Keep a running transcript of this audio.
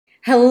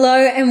Hello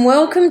and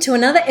welcome to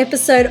another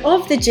episode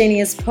of the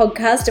Genius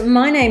Podcast.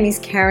 My name is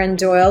Karen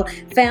Doyle,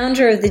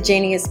 founder of the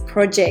Genius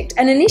Project,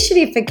 an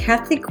initiative for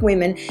Catholic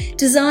women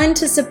designed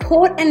to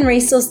support and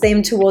resource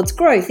them towards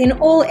growth in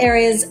all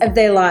areas of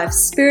their life,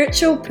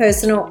 spiritual,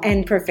 personal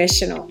and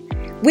professional.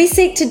 We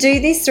seek to do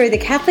this through the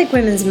Catholic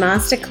Women's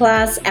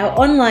Masterclass, our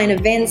online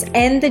events,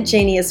 and the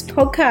Genius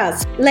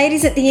Podcast.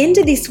 Ladies, at the end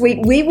of this week,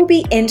 we will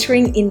be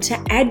entering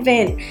into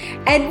Advent.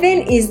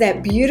 Advent is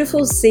that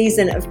beautiful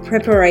season of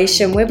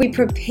preparation where we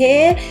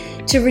prepare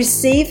to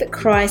receive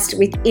Christ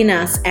within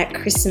us at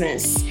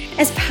Christmas.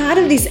 As part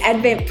of this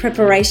Advent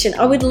preparation,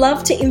 I would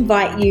love to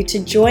invite you to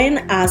join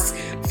us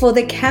for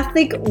the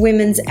Catholic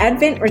Women's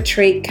Advent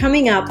Retreat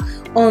coming up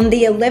on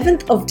the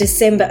 11th of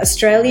December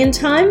Australian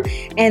time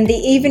and the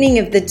evening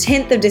of the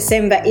 10th of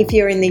December if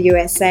you're in the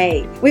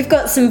USA. We've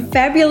got some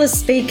fabulous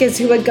speakers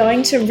who are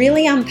going to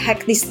really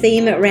unpack this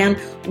theme around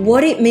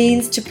what it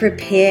means to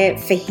prepare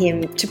for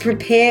Him, to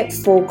prepare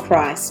for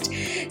Christ.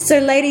 So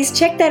ladies,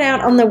 check that out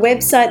on the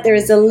website. There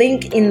is a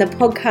link in the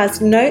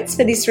podcast notes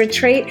for this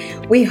retreat.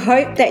 We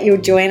hope that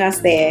you'll join us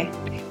there.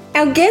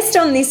 Our guest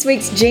on this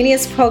week's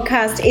Genius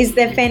Podcast is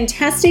the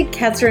fantastic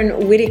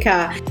Kathryn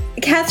Whitaker.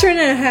 Kathryn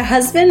and her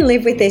husband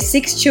live with their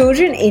 6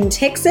 children in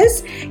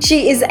Texas.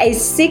 She is a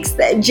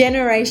 6th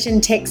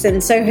generation Texan,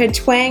 so her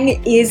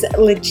twang is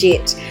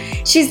legit.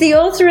 She's the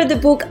author of the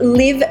book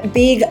Live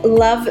Big,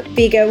 Love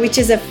Bigger, which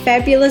is a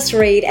fabulous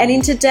read. And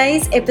in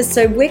today's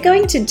episode, we're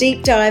going to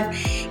deep dive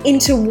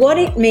into what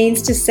it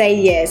means to say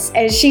yes.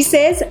 As she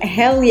says,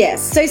 hell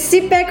yes. So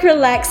sit back,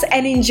 relax,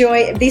 and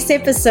enjoy this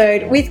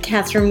episode with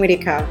Kathryn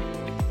Whitaker.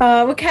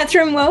 Well,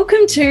 Kathryn,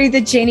 welcome to the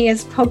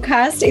Genius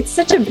Podcast. It's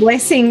such a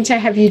blessing to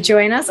have you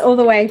join us all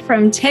the way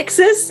from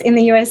Texas in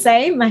the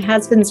USA, my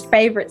husband's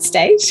favorite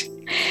state.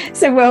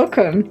 So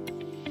welcome.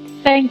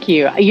 Thank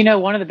you. You know,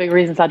 one of the big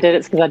reasons I did it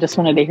is because I just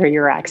wanted to hear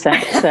your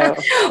accent. So,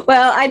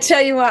 well, I tell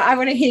you what, I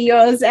want to hear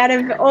yours. Out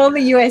of all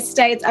the US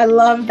states, I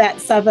love that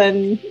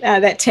Southern,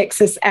 that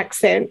Texas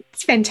accent.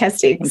 It's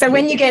fantastic. So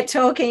when you get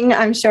talking,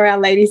 I'm sure our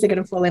ladies are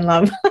going to fall in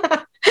love.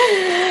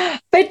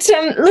 But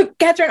look,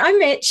 Kathryn, I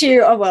met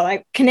you,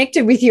 I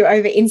connected with you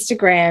over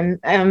Instagram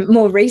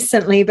more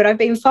recently, but I've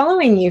been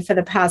following you for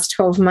the past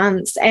 12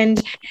 months.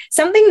 And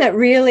something that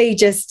really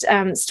just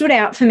stood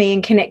out for me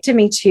and connected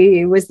me to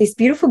you was this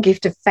beautiful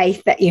gift of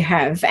faith that you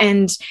have.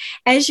 And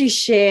as you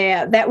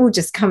share, that will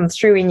just come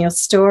through in your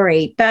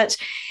story. But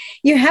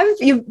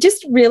you're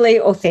just really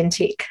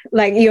authentic.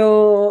 Like,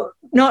 you're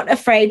not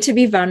afraid to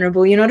be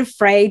vulnerable. You're not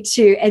afraid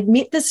to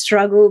admit the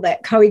struggle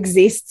that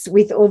coexists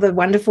with all the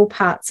wonderful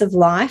parts of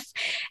life.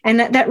 And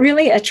that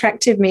really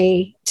attracted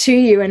me to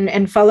you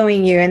and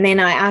following you. And then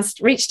I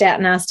reached out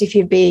and asked if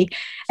you'd be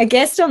a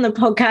guest on the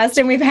podcast.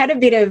 And we've had a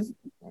bit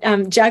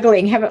of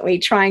juggling, haven't we,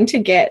 trying to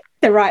get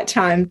the right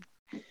time.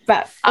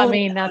 But I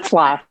mean, that's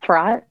life,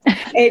 right?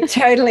 It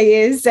totally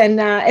is. And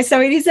so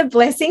it is a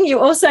blessing. You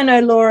also know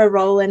Laura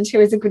Rowland,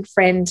 who is a good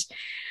friend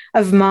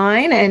of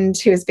mine and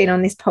who has been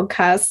on this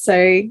podcast.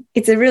 So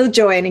it's a real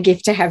joy and a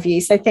gift to have you.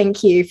 So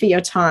thank you for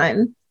your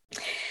time.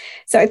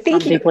 So I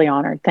think I'm deeply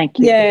honored. Thank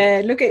you.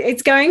 Yeah, look,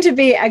 it's going to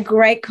be a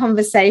great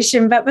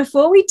conversation. But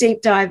before we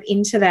deep dive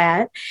into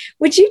that,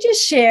 would you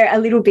just share a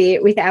little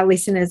bit with our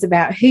listeners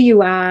about who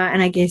you are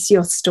and I guess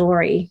your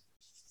story?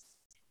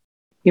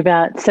 You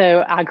bet.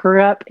 So I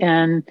grew up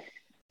in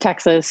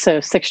Texas, so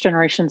 6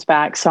 generations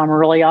back. So I'm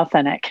really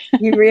authentic.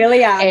 You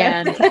really are.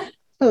 And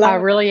I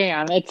really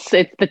am. It's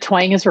the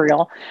twang is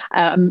real.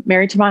 I'm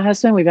married to my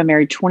husband. We've been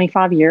married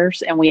 25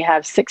 years and we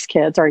have 6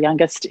 kids. Our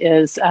youngest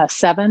is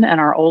 7 and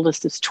our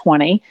oldest is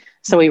 20.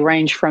 So we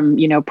range from,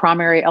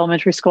 primary,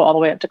 elementary school, all the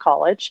way up to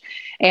college.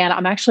 And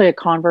I'm actually a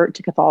convert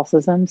to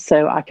Catholicism.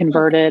 So I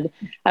converted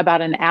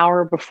about an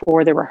hour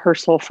before the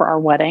rehearsal for our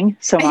wedding.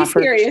 So my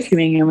first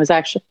communion was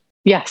actually,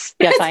 yes,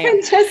 I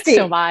am. Fantastic.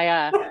 So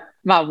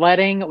my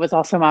wedding was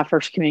also my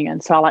first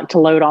communion. So I like to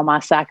load all my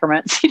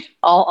sacraments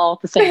all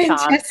at the same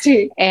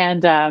Fantastic.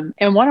 time.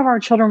 And one of our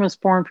children was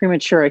born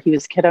premature. He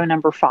was kiddo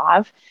number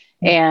 5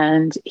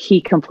 and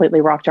he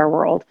completely rocked our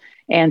world.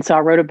 And so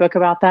I wrote a book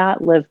about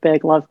that, Live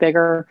Big, Love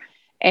Bigger,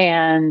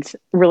 and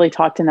really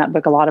talked in that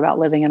book a lot about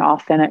living an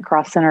authentic,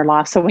 cross-centered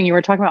life. So when you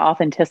were talking about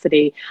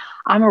authenticity,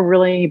 I'm a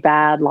really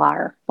bad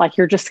liar. Like,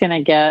 you're just going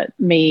to get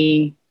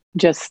me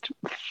just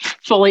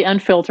fully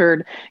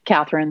unfiltered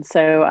Kathryn.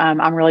 So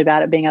I'm really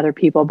bad at being other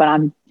people, but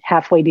I'm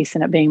halfway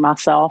decent at being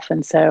myself.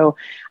 And so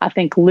I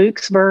think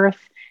Luke's birth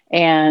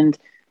and,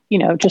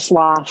 just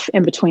life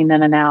in between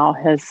then and now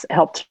has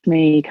helped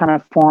me kind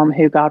of form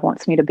who God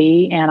wants me to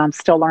be. And I'm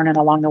still learning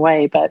along the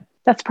way, but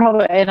that's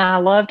probably, and I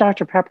love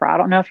Dr. Pepper. I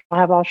don't know if y'all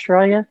have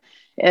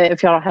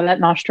if y'all have that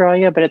in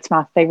Australia, but it's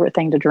my favorite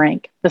thing to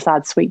drink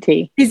besides sweet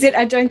tea. Is it?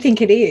 I don't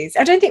think it is.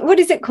 What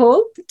is it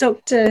called?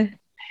 Dr.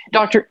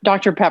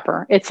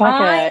 Pepper. It's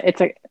like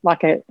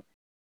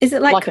is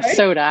it like a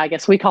soda? I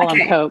guess we call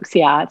them Cokes.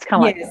 Yeah, it's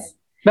kind of like,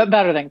 but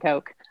better than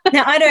Coke.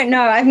 Now, I don't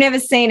know. I've never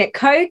seen it.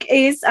 Coke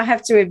is, I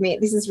have to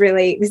admit, this is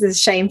a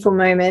shameful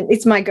moment.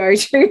 It's my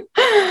go-to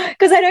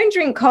because I don't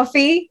drink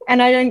coffee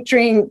and I don't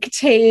drink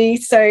tea.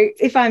 So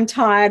if I'm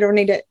tired or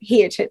need a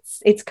hit,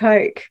 it's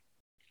Coke.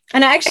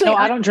 And I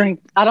don't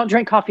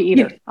drink coffee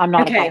either. I'm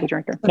not a coffee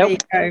drinker. Nope.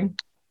 There you go.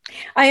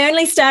 I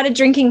only started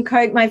drinking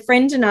Coke. My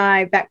friend and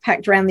I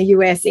backpacked around the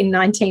US in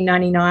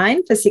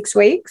 1999 for 6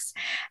 weeks.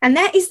 And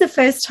that is the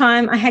first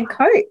time I had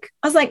Coke.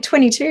 I was like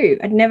 22.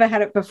 I'd never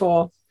had it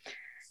before.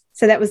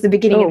 So that was the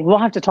beginning. Oh, we'll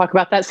have to talk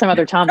about that some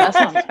other time. That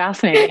sounds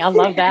fascinating. I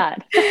love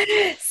that.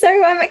 So,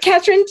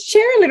 Kathryn,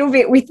 share a little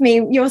bit with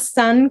me. Your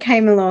son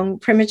came along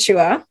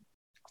premature,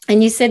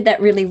 and you said that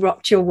really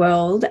rocked your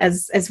world,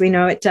 as we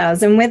know it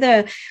does. And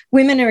whether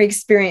women are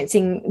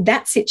experiencing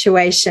that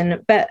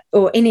situation,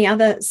 or any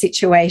other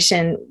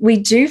situation, we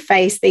do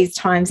face these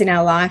times in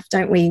our life,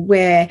 don't we,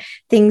 where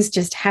things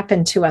just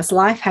happen to us.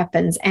 Life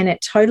happens, and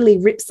it totally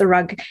rips the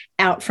rug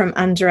out from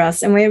under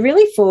us, and we're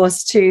really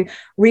forced to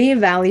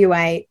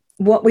reevaluate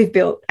what we've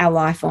built our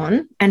life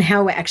on and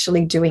how we're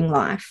actually doing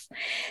life.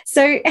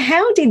 So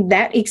how did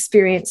that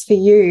experience for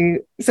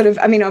you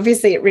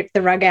obviously it ripped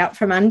the rug out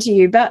from under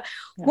you, but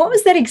what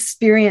was that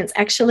experience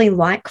actually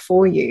like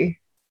for you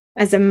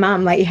as a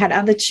mum? Like, you had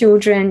other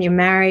children, your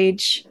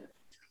marriage?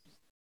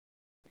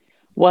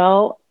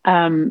 Well,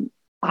 I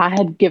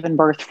had given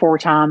birth 4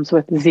 times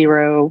with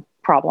 0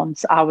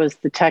 problems. I was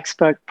the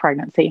textbook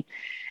pregnancy.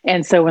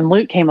 And so when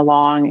Luke came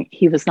along,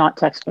 he was not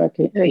textbook.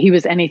 He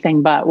was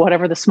anything but.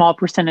 Whatever the small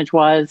percentage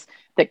was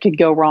that could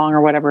go wrong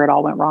or whatever, it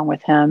all went wrong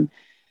with him.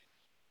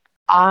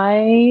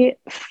 I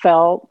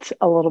felt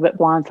a little bit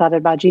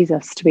blindsided by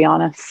Jesus, to be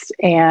honest.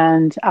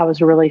 And I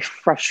was really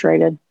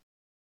frustrated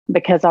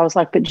because I was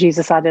like, but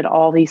Jesus, I did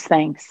all these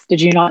things.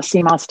 Did you not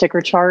see my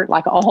sticker chart?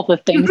 Like, all the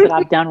things that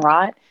I've done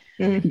right.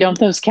 Don't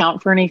those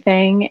count for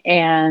anything?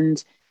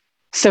 And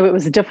so it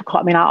was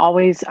difficult. I mean,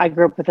 I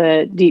grew up with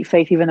a deep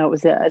faith, even though it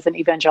was as an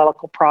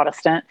evangelical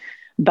Protestant,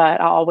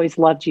 but I always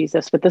loved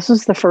Jesus. But this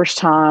was the first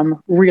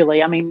time,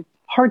 really, I mean,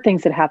 hard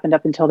things had happened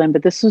up until then,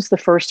 but this was the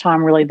first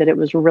time really that it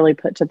was really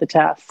put to the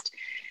test.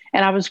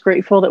 And I was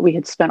grateful that we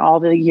had spent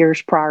all the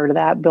years prior to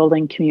that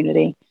building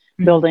community,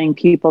 building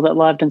people that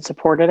loved and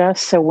supported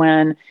us. So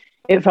when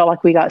it felt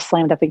like we got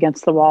slammed up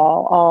against the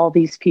wall, all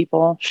these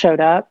people showed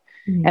up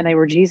and they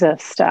were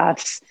Jesus to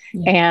us.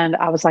 And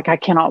I was like, I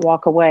cannot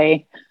walk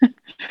away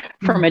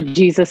from a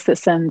Jesus that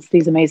sends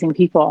these amazing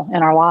people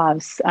in our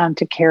lives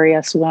to carry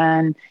us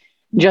when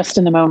just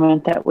in the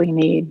moment that we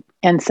need.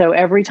 And so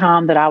every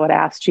time that I would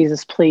ask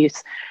Jesus,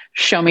 please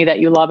show me that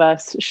you love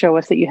us, show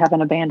us that you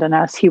haven't abandoned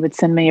us, he would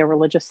send me a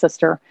religious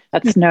sister.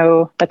 That's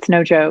no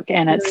joke.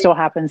 And it still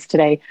happens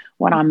today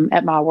when I'm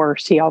at my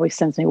worst. He always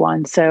sends me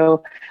one.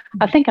 So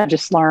I think I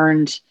just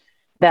learned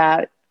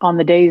that on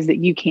the days that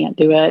you can't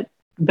do it,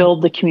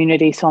 build the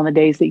community. So on the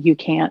days that you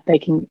can't, they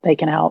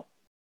can help.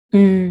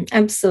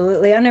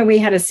 Absolutely. I know we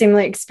had a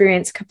similar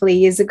experience a couple of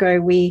years ago.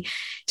 We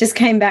just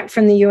came back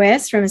from the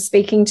US from a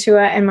speaking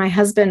tour, and my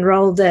husband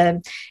rolled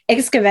an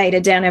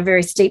excavator down a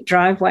very steep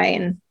driveway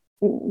and,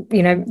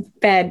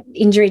 bad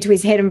injury to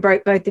his head and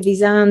broke both of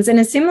his arms. And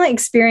a similar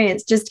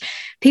experience, just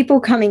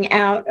people coming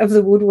out of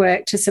the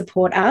woodwork to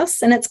support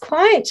us. And it's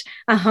quite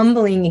a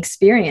humbling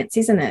experience,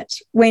 isn't it?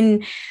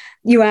 When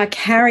you are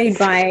carried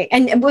by,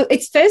 and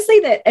it's firstly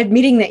that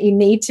admitting that you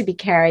need to be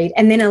carried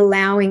and then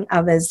allowing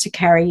others to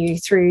carry you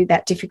through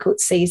that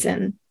difficult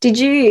season. Did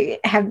you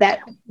have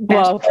that?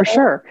 Well, for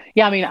sure.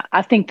 Yeah. I mean,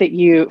 I think that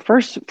you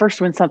first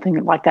when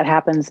something like that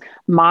happens,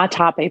 my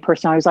type A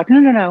personality was like,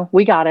 no,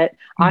 we got it.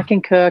 I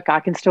can cook. I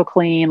can still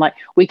clean. Like,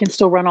 we can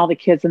still run all the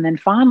kids. And then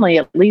finally,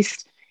 at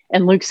least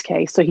in Luke's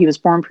case, so he was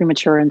born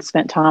premature and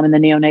spent time in the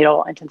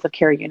neonatal intensive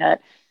care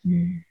unit.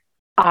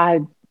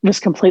 I was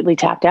completely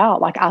tapped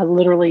out. Like, I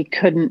literally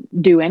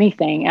couldn't do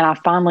anything. And I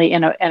finally,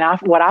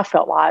 what I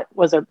felt like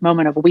was a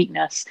moment of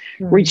weakness,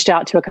 reached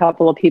out to a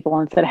couple of people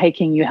and said, hey,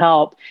 can you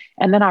help?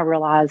 And then I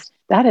realized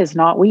that is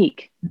not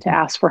weak to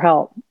ask for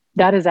help.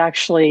 That is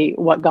actually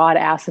what God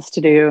asks us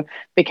to do,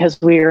 because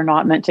we are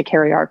not meant to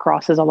carry our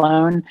crosses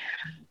alone.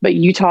 But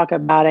you talk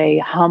about a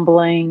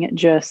humbling,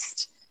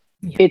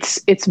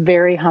 it's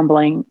very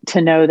humbling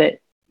to know that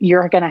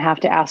you're going to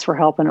have to ask for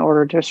help in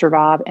order to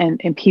survive.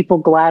 And people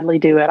gladly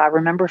do it. I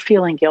remember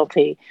feeling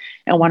guilty.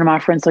 And one of my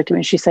friends looked at me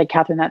and she said,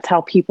 Kathryn, that's how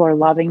people are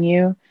loving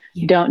you.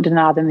 Don't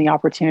deny them the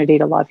opportunity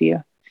to love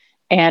you.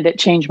 And it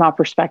changed my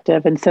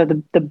perspective. And so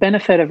the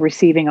benefit of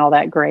receiving all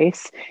that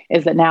grace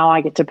is that now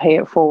I get to pay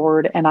it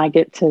forward, and I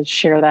get to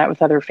share that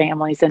with other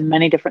families in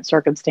many different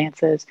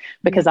circumstances,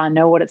 because I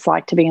know what it's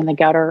like to be in the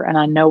gutter, and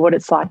I know what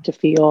it's like to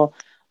feel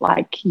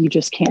like you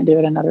just can't do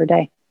it another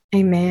day.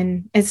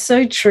 Amen. It's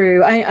so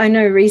true. I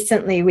know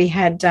recently we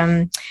had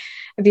a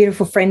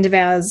beautiful friend of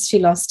ours. She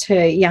lost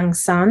her young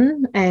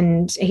son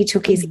and he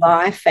took his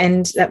life,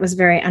 and that was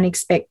very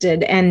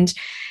unexpected. And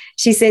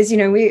she says,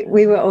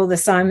 we were all the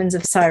Simons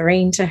of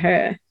Cyrene to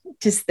her,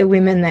 just the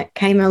women that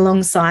came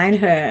alongside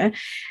her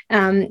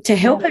to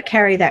help her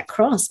carry that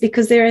cross,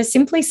 because there are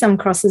simply some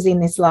crosses in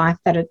this life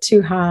that are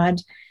too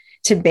hard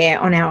to bear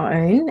on our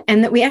own,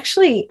 and that we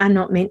actually are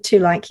not meant to,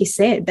 like you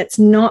said. That's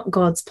not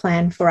God's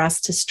plan for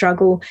us to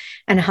struggle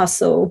and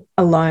hustle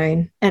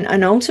alone.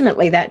 And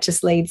ultimately that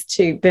just leads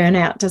to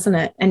burnout, doesn't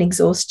it? And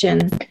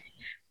exhaustion.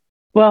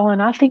 Well,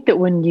 and I think that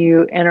when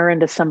you enter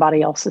into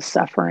somebody else's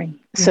suffering,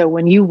 so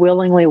when you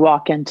willingly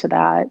walk into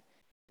that,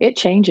 it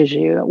changes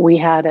you. We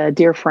had a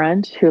dear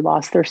friend who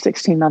lost their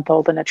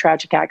 16-month-old in a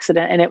tragic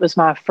accident, and it was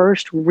my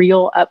first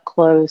real up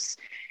close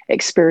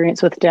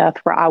experience with death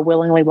where I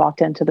willingly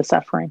walked into the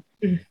suffering.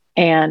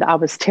 And I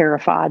was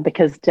terrified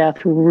because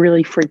death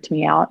really freaked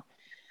me out.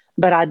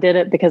 But I did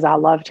it because I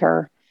loved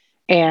her,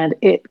 and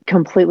it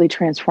completely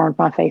transformed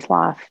my faith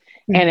life.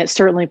 And it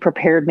certainly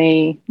prepared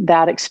me.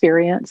 That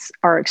experience,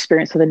 our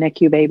experience with a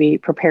NICU baby,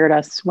 prepared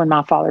us when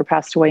my father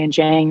passed away in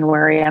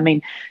January. I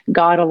mean,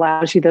 God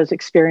allows you those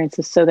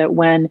experiences so that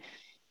when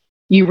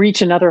you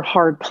reach another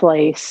hard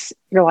place,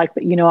 you're like,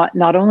 but you know what?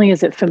 Not only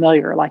is it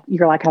familiar, like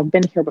you're like, I've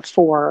been here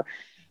before,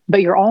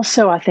 but you're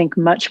also, I think,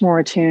 much more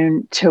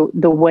attuned to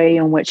the way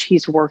in which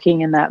he's working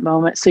in that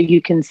moment. So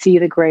you can see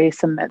the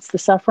grace amidst the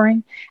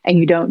suffering, and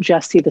you don't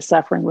just see the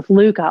suffering. With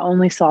Luke, I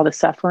only saw the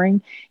suffering.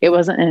 It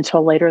wasn't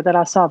until later that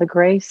I saw the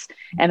grace.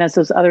 And as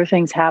those other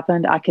things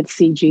happened, I could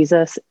see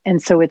Jesus.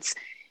 And so it's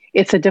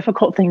a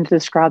difficult thing to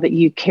describe, that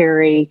you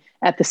carry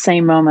at the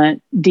same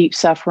moment deep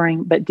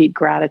suffering, but deep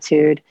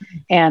gratitude.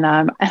 And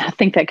I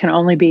think that can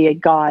only be a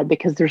God,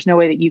 because there's no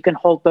way that you can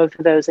hold both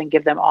of those and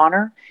give them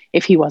honor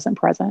if he wasn't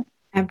present.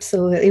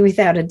 Absolutely,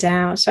 without a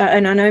doubt.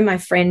 And I know my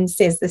friend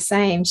says the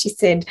same. She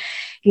said,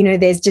 you know,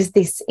 there's just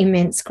this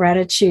immense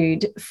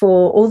gratitude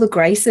for all the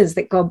graces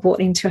that God brought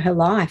into her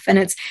life. And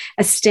it's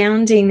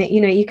astounding that, you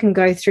know, you can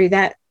go through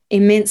that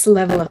immense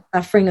level of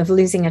suffering of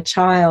losing a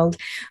child,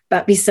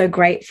 but be so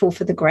grateful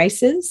for the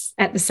graces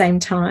at the same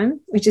time,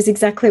 which is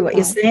exactly what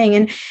you're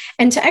saying.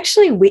 And to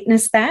actually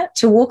witness that,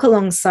 to walk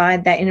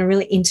alongside that in a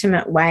really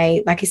intimate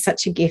way, like, is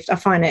such a gift. I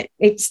find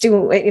it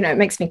still, you know, it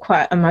makes me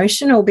quite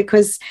emotional,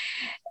 because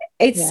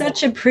it's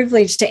such a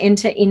privilege to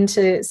enter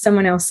into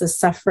someone else's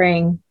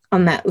suffering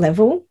on that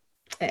level.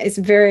 It's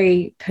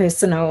very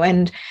personal,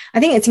 and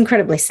I think it's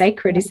incredibly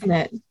sacred, isn't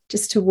it?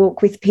 Just to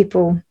walk with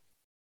people.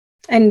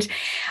 And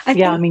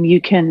I mean, you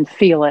can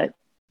feel it.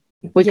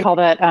 We call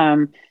that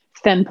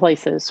thin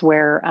places,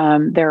 where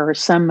there are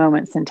some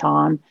moments in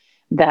time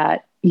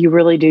that you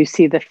really do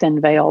see the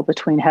thin veil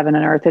between heaven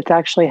and earth. It's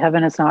actually,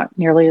 heaven is not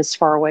nearly as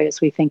far away as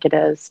we think it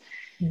is.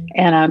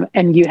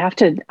 And you have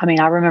to, I mean,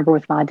 I remember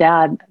with my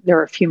dad, there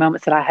were a few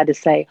moments that I had to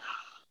say,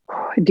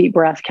 deep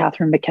breath,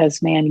 Kathryn,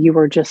 because man, you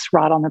were just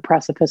right on the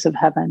precipice of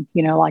heaven.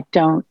 You know, like,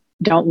 don't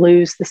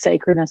lose the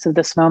sacredness of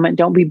this moment.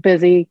 Don't be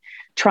busy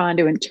trying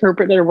to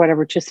interpret it or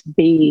whatever. Just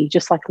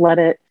like, let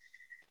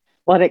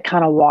it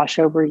kind of wash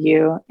over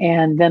you.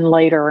 And then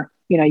later,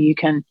 you know, you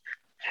can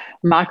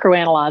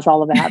microanalyze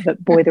all of that.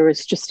 But boy, there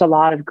was just a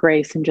lot of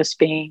grace in just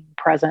being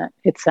present.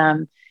 It's,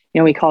 you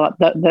know, we call it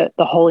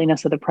the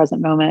holiness of the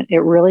present moment. It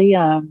really,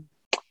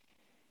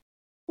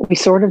 we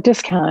sort of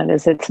discount it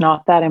as it's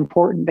not that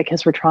important,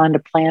 because we're trying to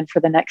plan for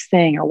the next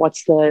thing, or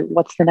what's the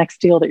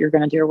next deal that you're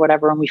going to do or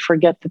whatever. And we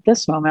forget that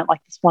this moment,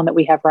 like this one that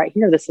we have right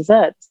here, this is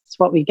it. It's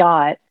what we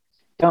got.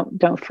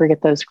 Don't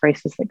forget those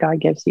graces that God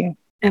gives you.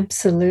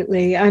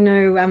 Absolutely. I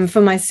know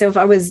for myself,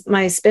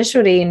 my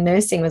specialty in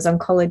nursing was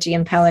oncology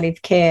and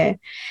palliative care.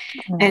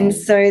 And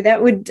so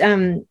that would,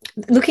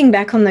 looking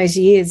back on those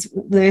years,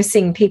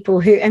 nursing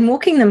people and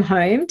walking them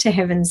home to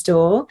heaven's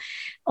door,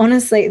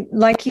 honestly,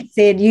 like you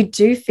said, you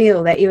do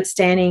feel that you're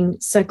standing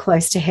so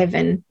close to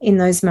heaven in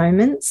those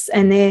moments,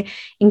 and they're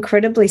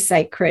incredibly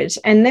sacred.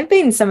 And they've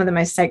been some of the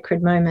most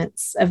sacred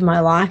moments of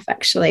my life,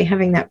 actually.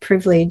 Having that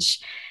privilege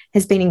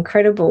has been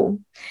incredible.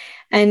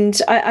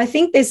 And I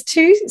think there's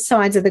two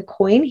sides of the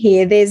coin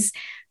here. There's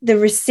the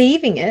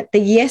receiving it, the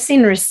yes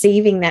in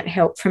receiving that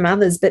help from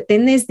others, but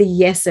then there's the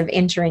yes of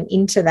entering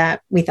into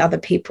that with other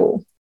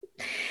people.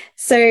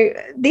 So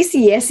this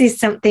yes is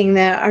something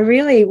that I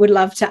really would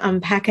love to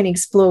unpack and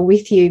explore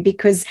with you,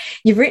 because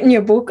you've written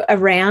your book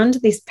around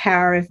this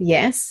power of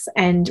yes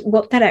and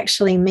what that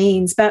actually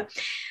means. But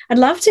I'd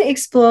love to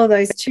explore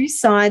those two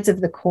sides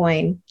of the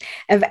coin,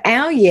 of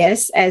our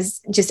yes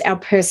as just our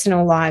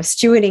personal lives,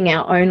 stewarding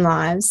our own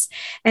lives,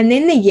 and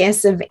then the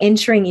yes of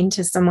entering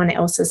into someone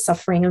else's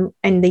suffering,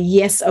 and the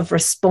yes of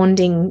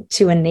responding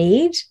to a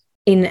need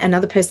in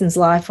another person's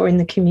life or in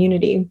the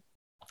community.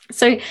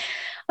 So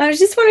I was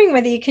just wondering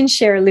whether you can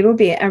share a little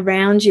bit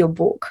around your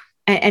book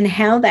and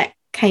how that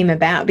came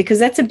about, because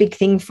that's a big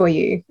thing for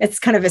you. It's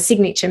kind of a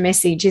signature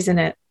message, isn't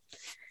it?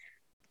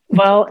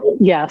 Well,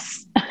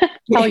 yes.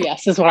 Hell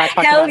yes is what I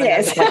talk Hell about.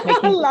 Yes.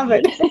 I love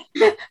it.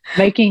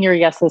 Making your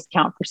yeses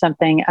count for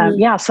something.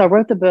 So I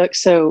wrote the book.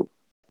 So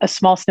a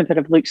small snippet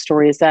of Luke's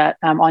story is that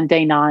on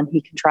day 9,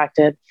 he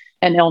contracted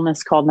an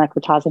illness called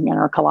necrotizing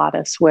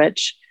enterocolitis,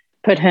 which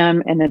put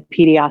him in the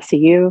PD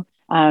ICU.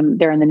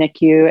 There in the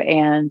NICU,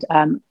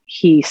 and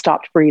he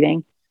stopped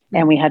breathing,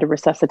 and we had to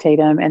resuscitate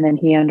him. And then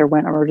he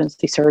underwent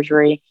emergency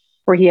surgery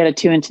where he had a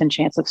 2 in 10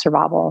 chance of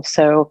survival.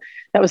 So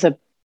that was a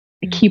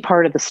key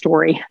part of the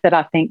story that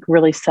I think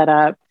really set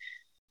up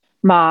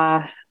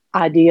my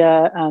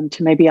idea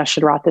to maybe I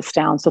should write this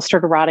down. So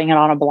started writing it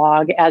on a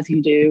blog, as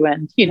you do,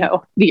 and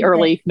the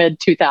early mid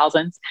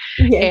 2000s.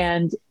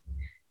 Yes.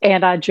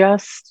 And I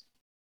just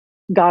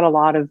got a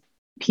lot of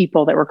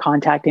people that were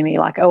contacting me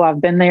like, oh,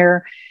 I've been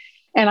there.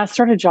 And I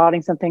started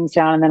jotting some things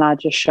down, and then I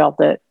just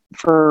shelved it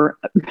for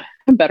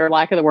a better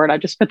lack of the word. I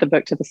just put the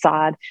book to the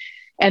side.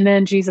 And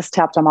then Jesus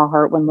tapped on my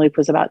heart when Luke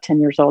was about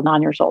 10 years old,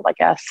 9 years old, I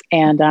guess.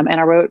 And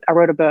I wrote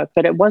a book,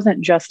 but it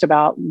wasn't just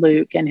about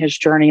Luke and his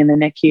journey in the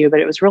NICU,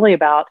 but it was really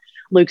about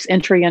Luke's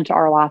entry into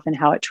our life and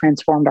how it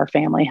transformed our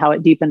family, how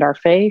it deepened our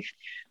faith,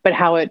 but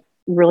how it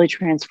really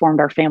transformed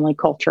our family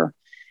culture.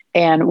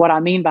 And what I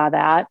mean by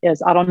that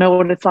is, I don't know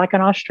what it's like in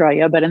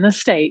Australia, but in the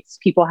States,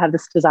 people have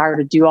this desire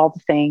to do all the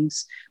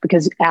things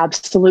because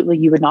absolutely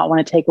you would not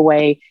want to take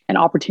away an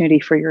opportunity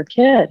for your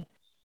kid.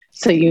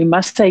 So you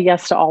must say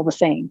yes to all the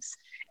things.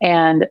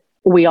 And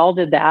we all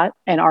did that,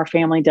 and our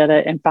family did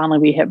it. And finally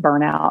we hit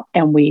burnout,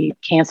 and we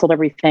canceled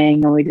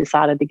everything, and we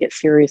decided to get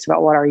serious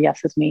about what our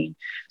yeses mean.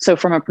 So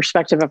from a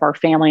perspective of our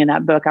family in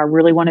that book, I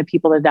really wanted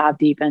people to dive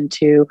deep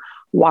into,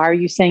 why are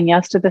you saying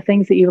yes to the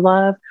things that you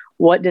love?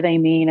 What do they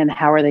mean, and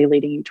how are they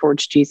leading you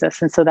towards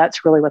Jesus? And so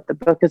that's really what the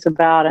book is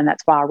about. And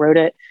that's why I wrote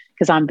it,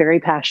 because I'm very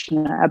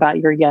passionate about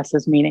your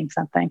yeses meaning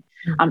something.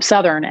 Mm-hmm. I'm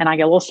Southern, and I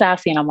get a little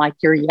sassy, and I'm like,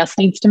 your yes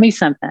needs to mean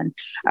something.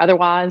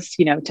 Otherwise,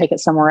 take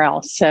it somewhere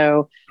else.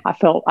 So I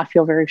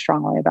feel very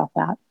strongly about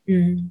that.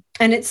 Mm.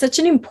 And it's such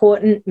an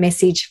important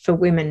message for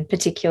women,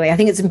 particularly. I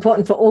think it's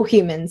important for all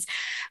humans,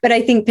 but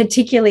I think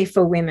particularly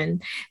for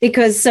women,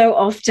 because so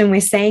often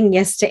we're saying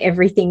yes to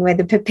everything. We're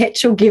the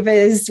perpetual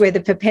givers, we're the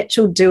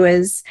perpetual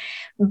doers.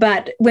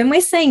 But when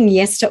we're saying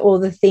yes to all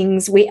the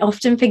things, we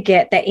often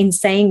forget that in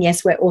saying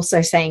yes, we're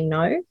also saying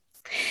no.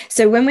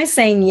 So when we're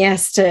saying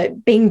yes to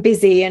being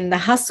busy and the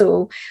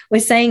hustle,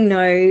 we're saying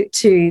no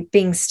to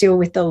being still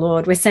with the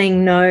Lord. We're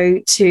saying no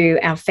to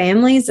our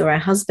families or our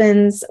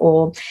husbands,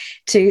 or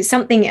to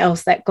something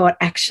else that God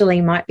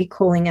actually might be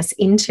calling us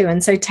into.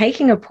 And so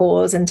taking a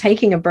pause and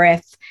taking a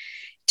breath,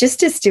 just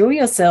to still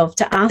yourself,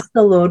 to ask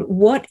the Lord,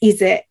 what is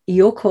it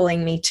you're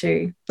calling me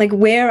to? Like,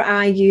 where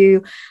are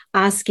you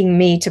asking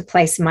me to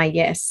place my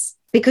yes?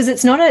 Because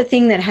it's not a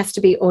thing that has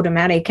to be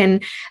automatic.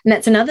 And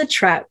that's another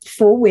trap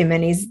for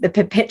women, is the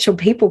perpetual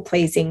people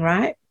pleasing,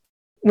 right?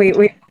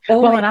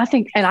 And I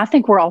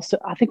think we're also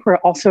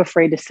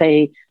afraid to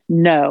say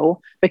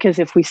no, because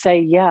if we say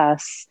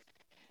yes,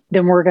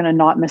 then we're going to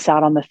not miss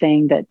out on the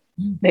thing that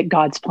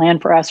God's plan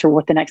for us, or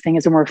what the next thing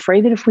is. And we're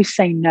afraid that if we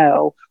say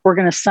no, we're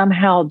going to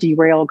somehow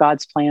derail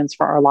God's plans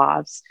for our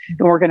lives.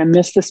 And we're going to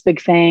miss this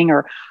big thing,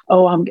 or,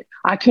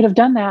 I could have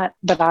done that,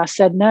 but I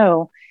said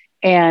no.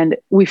 And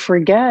we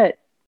forget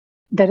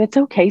that it's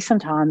okay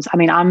sometimes. I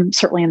mean, I'm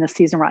certainly in this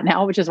season right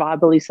now, which is why I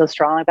believe so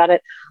strongly about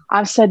it.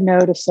 I've said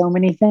no to so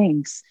many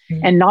things,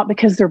 and not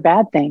because they're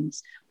bad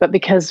things, but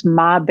because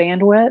my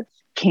bandwidth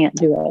can't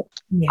do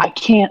it. Yeah. I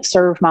can't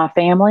serve my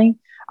family.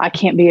 I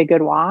can't be a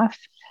good wife.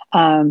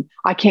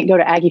 I can't go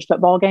to Aggie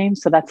football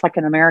games. So that's like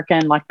an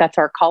American, that's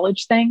our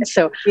college thing.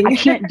 So I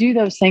can't do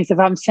those things if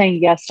I'm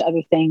saying yes to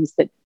other things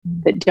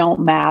that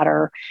don't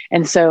matter.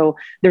 And so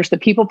there's the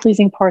people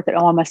pleasing part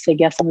that, I must say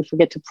yes, and we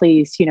forget to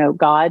please,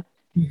 God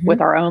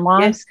with our own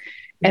lives. Yes.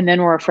 And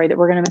then we're afraid that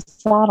we're going to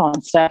miss out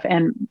on stuff.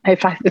 And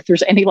if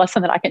there's any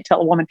lesson that I can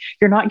tell a woman,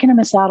 you're not going to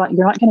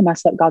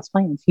mess up God's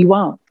plans. You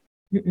won't.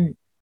 Mm-mm.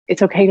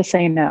 It's okay to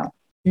say no.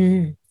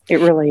 Mm. It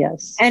really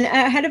is. And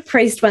I had a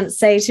priest once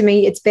say to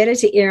me, it's better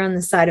to err on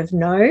the side of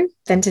no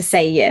than to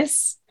say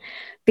yes,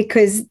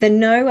 because the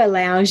no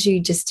allows you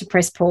just to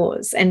press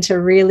pause and to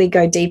really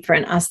go deeper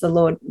and ask the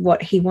Lord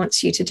what he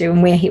wants you to do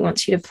and where he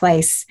wants you to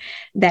place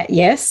that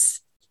yes.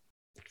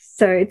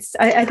 So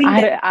I think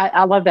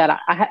I love that.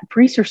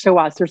 Priests are so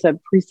wise. There's a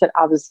priest that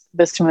I was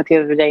visiting with the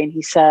other day, and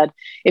he said,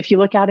 if you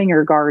look out in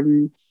your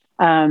garden,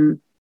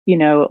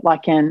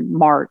 like in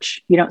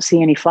March, you don't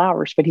see any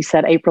flowers, but he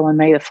said April and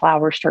May, the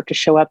flowers start to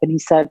show up. And he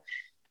said,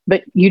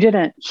 but you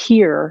didn't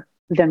hear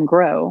them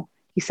grow.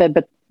 He said,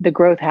 but the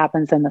growth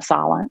happens in the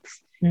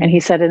silence. Mm-hmm. And he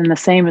said, and the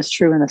same is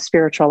true in the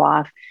spiritual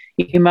life.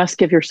 You must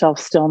give yourself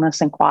stillness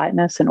and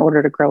quietness in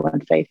order to grow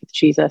in faith with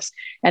Jesus.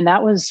 And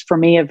that was, for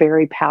me, a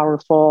very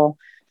powerful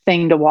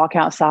thing, to walk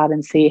outside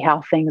and see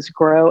how things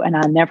grow. And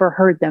I never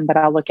heard them, but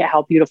I look at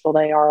how beautiful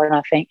they are. And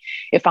I think,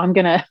 if I'm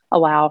going to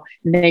allow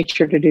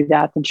nature to do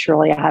that, then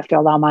surely I have to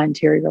allow my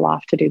interior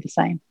life to do the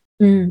same.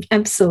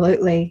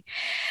 Absolutely.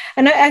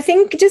 And I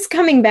think, just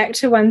coming back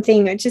to one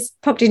thing that just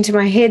popped into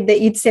my head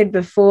that you'd said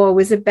before,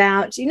 was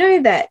about,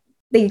 that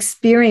the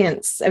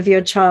experience of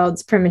your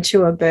child's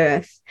premature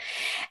birth,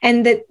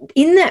 and that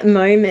in that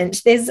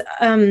moment, there's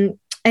an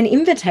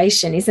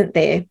invitation, isn't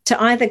there,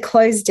 to either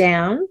close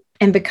down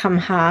and become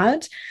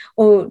hard,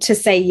 or to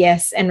say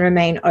yes and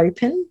remain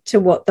open to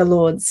what the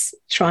Lord's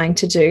trying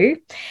to do.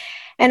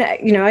 And,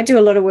 I do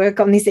a lot of work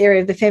on this area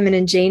of the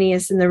feminine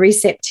genius and the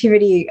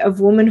receptivity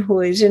of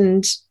womanhood.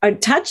 And I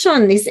touch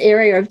on this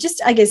area of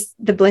just, I guess,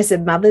 the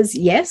Blessed Mother's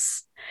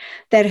yes.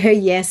 that her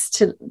yes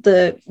to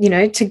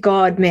to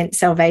God meant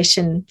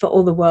salvation for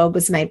all the world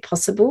was made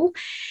possible.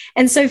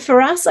 And so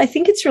for us, I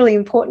think it's really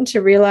important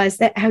to realize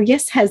that our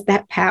yes has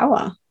that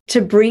power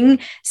to bring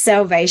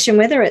salvation,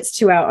 whether it's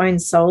to our own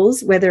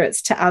souls, whether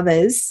it's to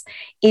others,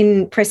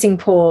 in pressing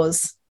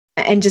pause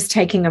and just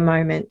taking a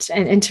moment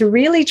and to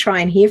really try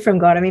and hear from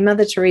God. I mean,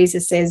 Mother Teresa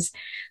says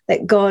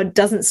that God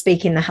doesn't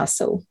speak in the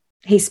hustle.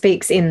 He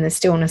speaks in the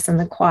stillness and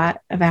the quiet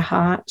of our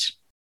heart.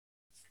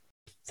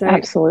 So,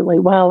 absolutely.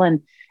 Well,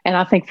 and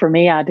I think for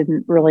me, I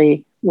didn't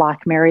really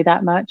like Mary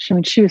that much. I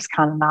mean, she was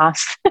kind of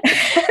nice.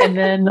 and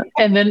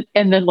then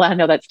I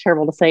know that's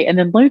terrible to say. And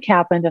then Luke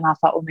happened, and I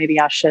thought, well, maybe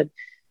I should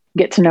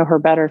get to know her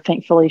better.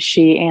 Thankfully,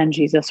 she and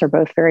Jesus are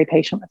both very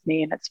patient with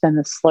me. And it's been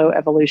this slow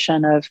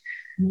evolution of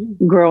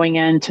growing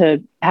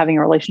into having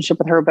a relationship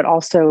with her, but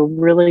also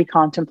really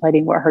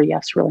contemplating what her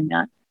yes really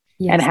meant.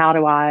 Yes. And how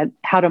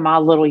do my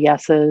little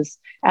yeses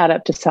add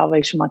up to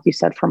salvation, like you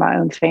said, for my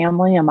own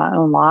family and my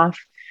own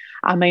life?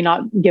 I may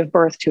not give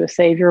birth to a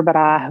savior, but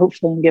I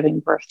hopefully am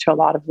giving birth to a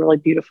lot of really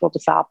beautiful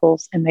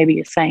disciples and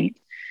maybe a saint.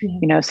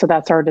 Yeah. So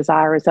that's our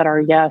desire, is that our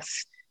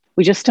yes,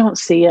 we just don't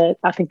see it.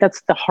 I think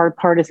that's the hard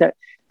part, is that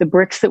the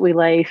bricks that we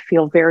lay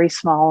feel very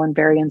small and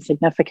very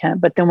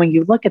insignificant. But then when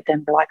you look at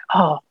them, you're like,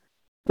 oh,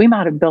 we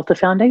might have built a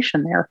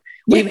foundation there.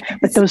 Yes.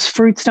 But those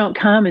fruits don't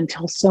come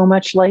until so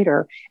much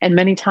later. And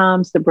many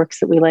times the bricks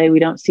that we lay, we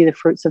don't see the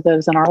fruits of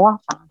those in our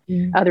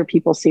lifetime. Other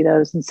people see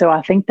those. And so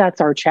I think that's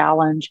our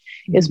challenge,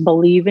 is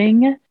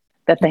believing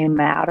that they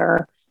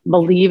matter,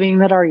 believing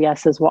that our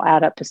yeses will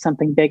add up to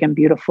something big and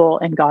beautiful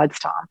in God's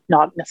time,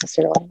 not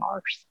necessarily in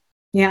ours.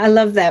 Yeah, I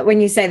love that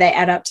when you say they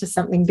add up to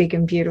something big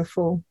and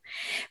beautiful,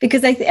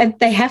 because they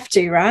have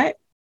to, right?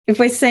 If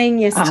we're saying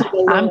yes to the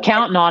Lord, I'm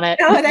counting on it.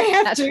 Oh, they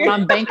have That's to. What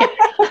I'm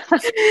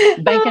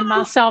banking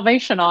my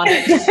salvation on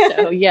it.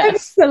 So yes,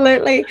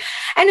 absolutely.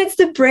 And it's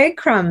the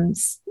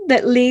breadcrumbs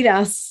that lead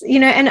us,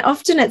 and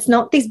often it's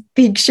not this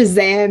big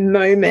Shazam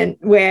moment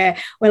where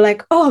we're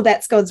like, oh,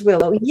 that's God's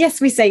will. Or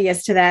yes, we say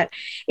yes to that.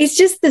 It's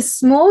just the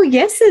small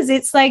yeses.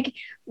 It's like,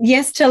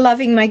 yes to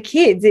loving my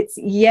kids. It's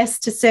yes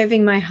to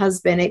serving my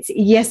husband. It's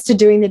yes to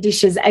doing the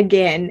dishes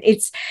again.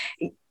 It's,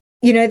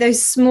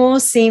 those small,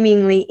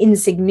 seemingly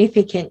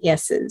insignificant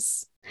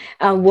yeses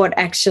are what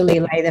actually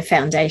lay the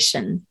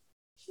foundation.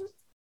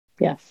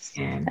 Yes.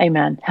 Yeah.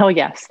 Amen. Hell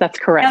yes. That's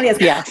correct. Hell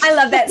yes. Yes. I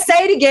love that. Say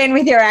it again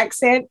with your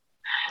accent.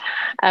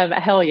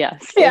 Hell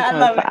yes. Yeah, I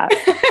love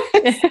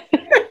it.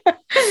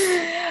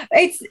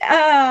 It's,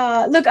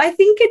 look, I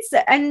think it's,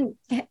 and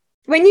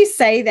when you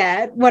say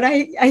that, what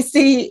I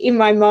see in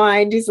my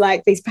mind is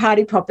like these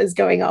party poppers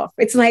going off.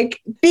 It's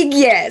like big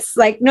yes,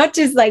 like not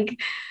just like,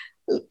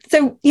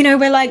 so,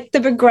 we're like the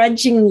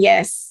begrudging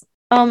yes.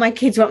 Oh, my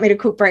kids want me to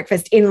cook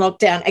breakfast in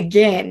lockdown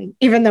again,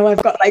 even though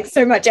I've got like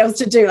so much else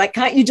to do. Like,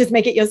 can't you just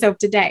make it yourself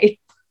today?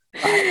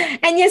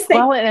 And yes,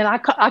 and I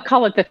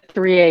call it the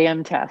 3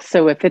 a.m. test.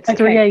 So if it's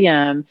 3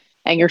 a.m.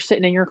 and you're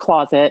sitting in your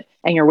closet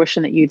and you're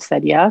wishing that you'd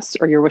said yes,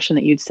 or you're wishing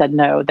that you'd said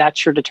no,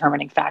 that's your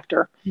determining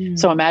factor.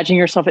 So imagine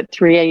yourself at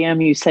 3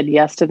 a.m., you said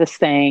yes to this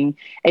thing,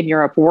 and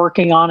you're up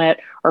working on it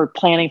or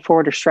planning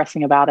for it or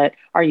stressing about it.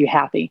 Are you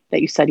happy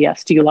that you said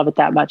yes? Do you love it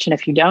that much? And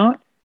if you don't,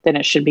 then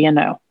it should be a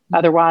no.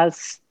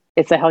 Otherwise,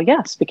 it's a hell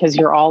yes, because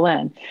you're all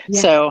in. Yeah.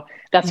 So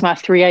that's my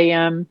 3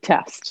 a.m.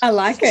 test. I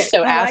like it.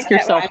 So ask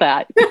yourself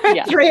that.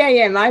 Yeah. 3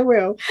 a.m. I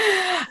will.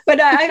 But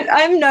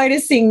I'm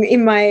noticing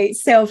in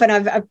myself, and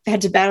I've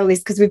had to battle this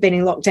because we've been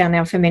in lockdown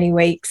now for many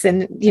weeks,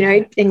 and and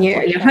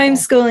you're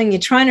homeschooling, you're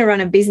trying to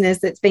run a business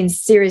that's been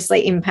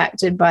seriously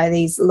impacted by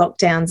these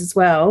lockdowns as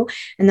well,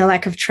 and the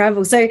lack of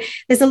travel. So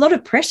there's a lot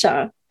of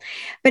pressure.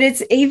 But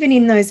it's even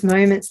in those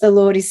moments, the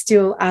Lord is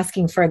still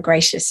asking for a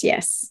gracious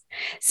yes.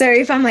 So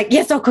if I'm like,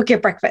 yes, I'll cook your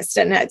breakfast,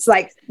 and it's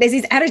like, there's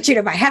this attitude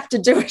of I have to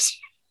do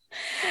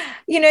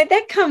it,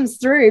 that comes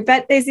through.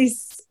 But there's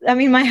this,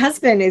 my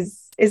husband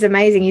is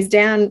amazing. He's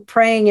down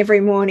praying every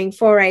morning,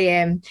 4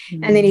 a.m.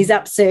 And then he's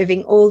up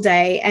serving all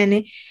day.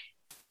 And,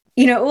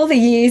 all the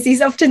years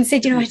he's often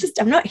said,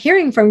 I'm not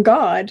hearing from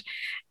God.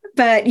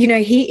 But,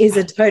 he is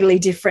a totally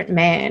different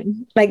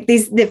man. Like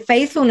the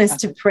faithfulness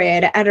to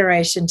prayer, to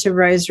adoration, to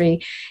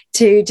rosary,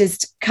 to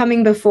just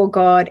coming before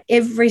God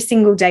every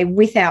single day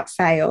without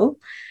fail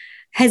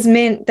has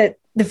meant that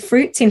the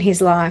fruits in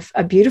his life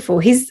are beautiful.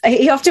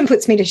 He often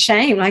puts me to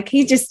shame. Like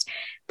he just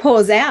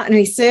pours out and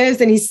he serves.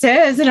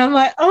 And I'm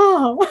like,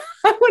 oh,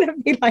 I want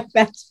to be like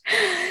that.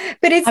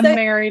 But I'm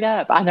married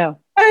up. I know.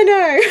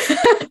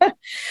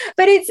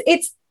 But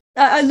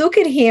I look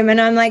at him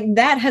and I'm like,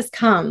 that has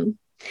come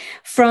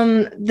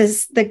from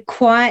the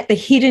quiet, the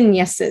hidden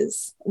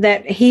yeses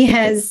that he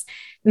has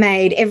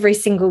made every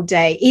single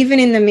day, even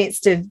in the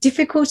midst of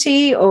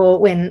difficulty or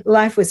when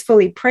life was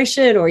fully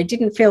pressured or he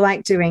didn't feel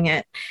like doing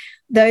it.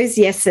 Those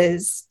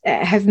yeses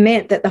have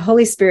meant that the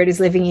Holy Spirit is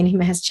living in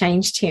him, has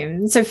changed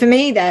him. So for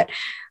me,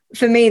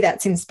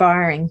 that's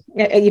inspiring.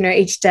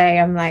 Each day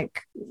I'm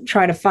like,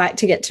 try to fight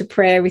to get to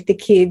prayer with the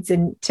kids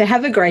and to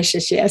have a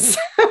gracious yes.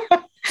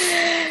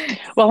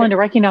 Well, and to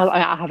recognize,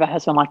 I have a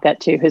husband like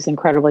that too, who's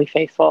incredibly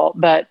faithful.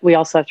 But we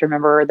also have to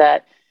remember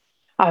that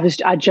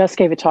I just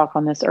gave a talk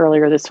on this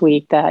earlier this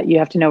week, that you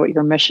have to know what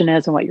your mission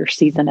is and what your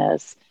season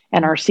is.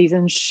 And our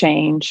seasons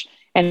change.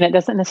 And it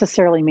doesn't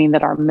necessarily mean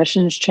that our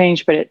missions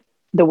change, but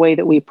the way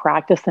that we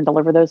practice and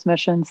deliver those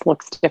missions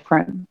looks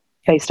different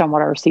based on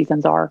what our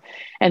seasons are.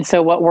 And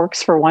so what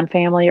works for one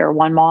family or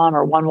one mom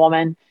or one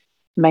woman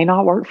may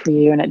not work for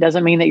you. And it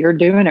doesn't mean that you're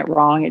doing it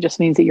wrong. It just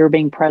means that you're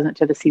being present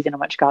to the season in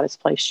which God has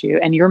placed you.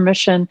 And your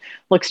mission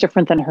looks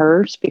different than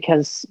hers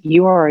because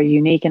you are a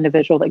unique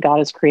individual that God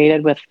has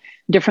created with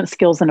different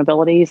skills and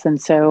abilities.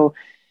 And so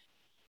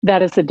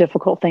that is a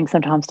difficult thing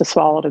sometimes to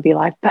swallow, to be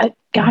like, but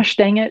gosh,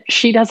 dang it,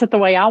 she does it the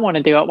way I want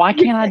to do it. Why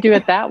can't I do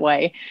it that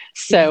way?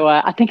 So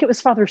I think it was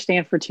Father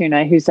Stan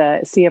Fortuna, who's a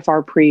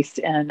CFR priest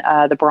in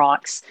the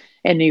Bronx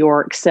in New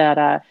York,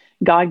 said,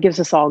 God gives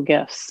us all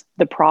gifts.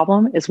 The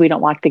problem is we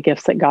don't like the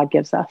gifts that God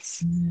gives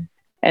us. Mm-hmm.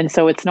 And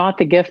so it's not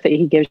the gift that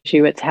he gives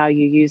you, it's how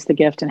you use the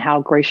gift and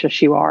how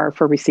gracious you are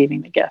for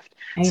receiving the gift.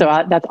 Amen. So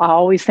I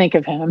always think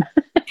of him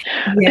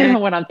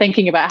when I'm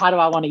thinking about how do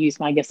I want to use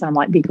my gifts. And I'm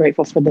like, be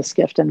grateful for this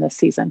gift in this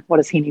season. What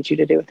does he need you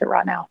to do with it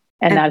right now?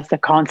 And that is the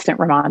constant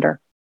reminder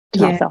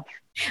to myself.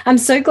 I'm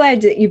so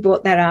glad that you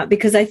brought that up,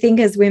 because I think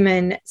as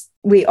women,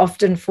 we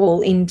often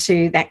fall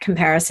into that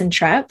comparison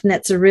trap, and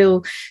that's a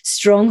real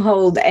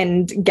stronghold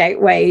and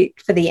gateway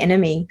for the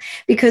enemy.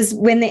 Because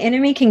when the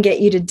enemy can get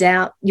you to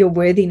doubt your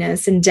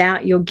worthiness and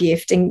doubt your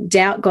gift and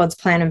doubt God's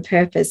plan and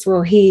purpose,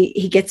 well,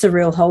 he gets a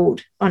real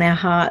hold on our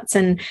hearts.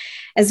 And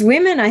as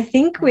women, I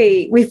think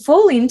we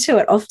fall into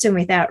it often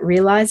without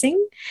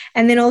realizing,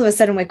 and then all of a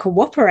sudden we're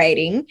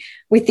cooperating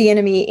with the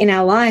enemy in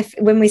our life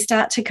when we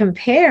start to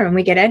compare and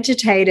we get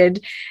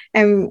agitated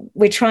and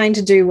we're trying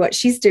to do what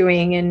she's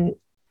doing, and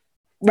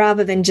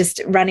rather than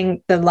just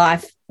running the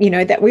life,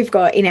 that we've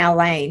got in our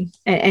lane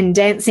and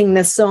dancing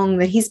the song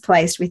that he's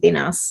placed within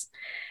us.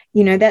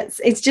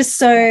 It's just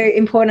so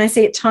important. I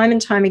see it time and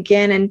time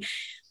again, and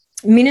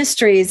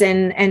ministries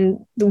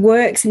and the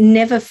works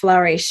never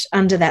flourish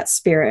under that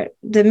spirit.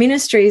 The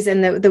ministries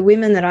and the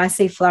women that I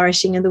see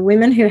flourishing are the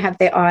women who have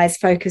their eyes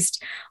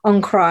focused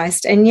on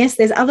Christ. And yes,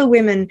 there's other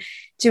women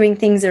doing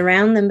things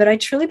around them, but I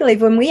truly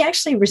believe when we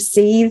actually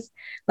receive,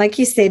 like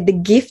you said, the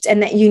gift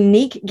and that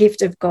unique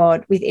gift of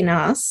God within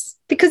us,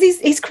 because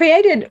he's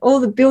created all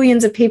the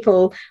billions of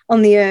people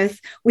on the earth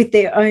with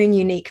their own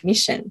unique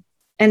mission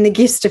and the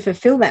gifts to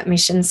fulfill that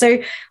mission.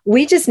 So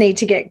we just need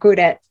to get good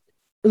at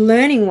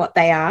learning what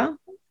they are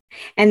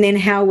and then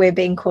how we're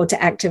being called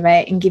to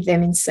activate and give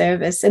them in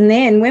service. And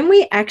then when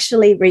we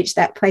actually reach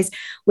that place,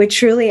 we're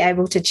truly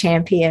able to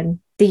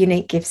champion the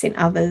unique gifts in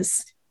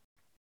others.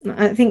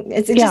 I think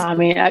it's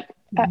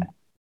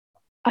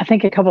I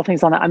think a couple of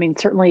things on that.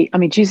 Certainly,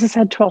 Jesus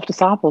had 12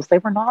 disciples. They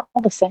were not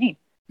all the same.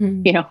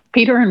 Mm-hmm.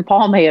 Peter and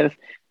Paul may have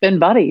been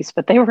buddies,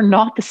 but they were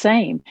not the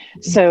same.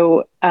 Mm-hmm.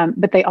 So,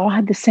 but they all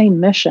had the same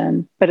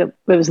mission, but it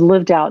was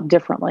lived out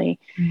differently.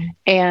 Mm-hmm.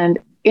 And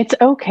it's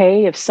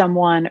okay if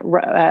someone,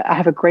 I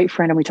have a great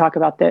friend and we talk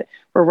about that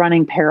we're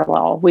running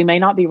parallel. We may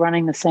not be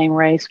running the same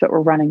race, but we're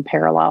running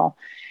parallel.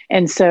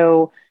 And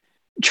so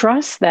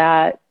trust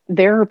that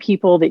there are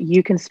people that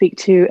you can speak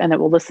to and that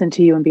will listen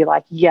to you and be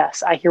like,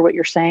 yes, I hear what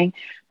you're saying,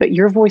 but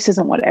your voice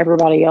isn't what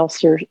everybody else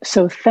hears.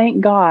 So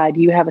thank God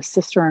you have a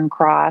sister in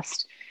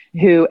Christ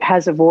who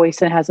has a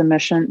voice and has a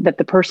mission that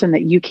the person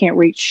that you can't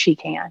reach, she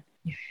can.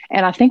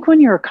 And I think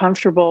when you're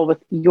comfortable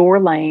with your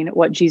lane,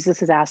 what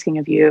Jesus is asking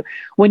of you,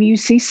 when you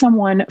see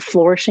someone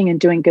flourishing and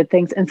doing good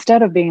things,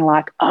 instead of being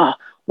like, oh,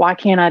 why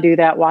can't I do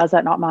that? Why is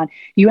that not mine?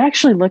 You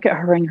actually look at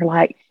her and you're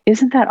like,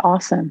 isn't that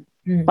awesome?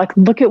 Like,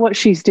 look at what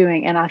she's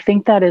doing. And I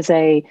think that is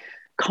a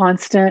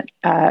constant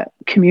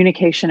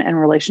communication and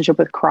relationship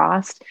with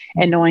Christ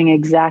and knowing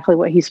exactly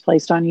what he's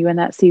placed on you in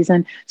that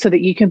season so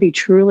that you can be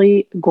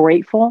truly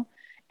grateful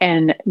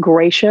and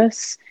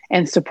gracious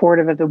and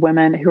supportive of the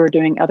women who are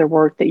doing other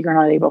work that you're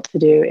not able to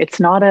do. It's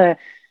not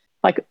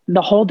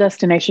the whole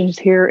destination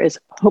here is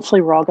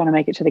hopefully we're all going to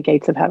make it to the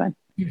gates of heaven.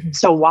 Mm-hmm.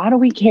 So why do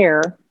we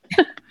care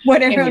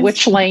in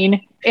which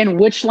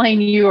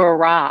lane you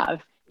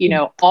arrive?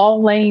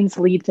 All lanes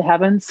lead to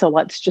heaven. So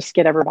let's just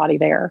get everybody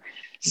there.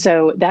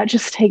 So that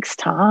just takes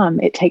time.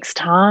 It takes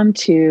time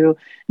to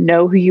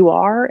know who you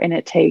are. And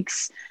it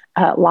takes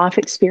life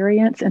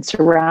experience and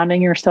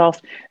surrounding yourself,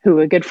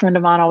 who a good friend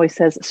of mine always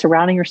says,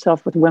 surrounding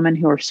yourself with women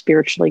who are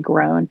spiritually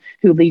grown,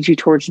 who lead you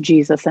towards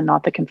Jesus and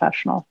not the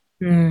confessional.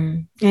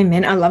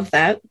 Amen. I love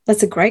that.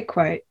 That's a great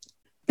quote.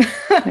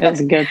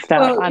 That's good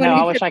stuff. Well, I know.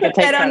 I wish I could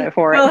take credit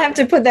for it. We'll have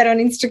to put that on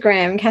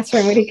Instagram,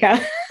 Kathryn Whitaker.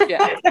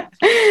 Yeah.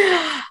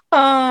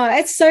 Oh,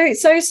 it's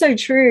so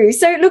true.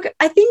 So look,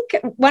 I think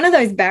one of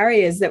those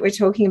barriers that we're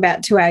talking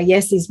about to our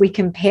yes is we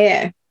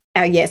compare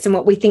our yes and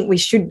what we think we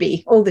should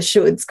be, all the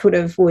shoulds, could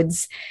have,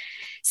 woulds.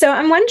 So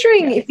I'm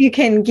wondering if you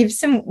can give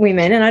some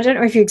women, and I don't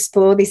know if you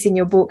explore this in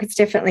your book, it's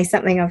definitely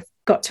something I've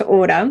got to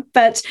order,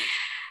 but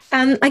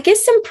I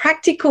guess some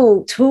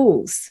practical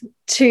tools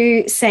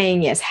to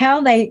saying yes, how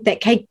they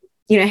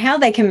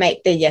can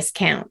make their yes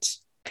count.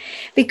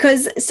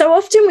 Because so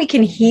often we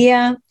can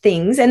hear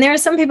things, and there are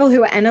some people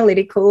who are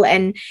analytical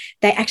and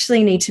they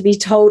actually need to be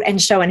told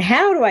and shown,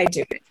 how do I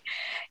do it?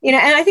 You know,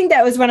 and I think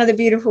that was one of the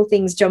beautiful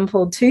things John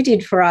Paul II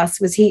did for us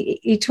was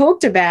he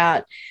talked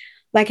about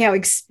like our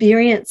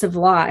experience of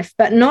life,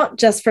 but not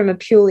just from a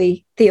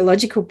purely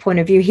theological point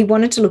of view. He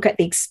wanted to look at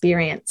the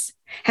experience.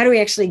 How do we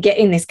actually get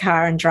in this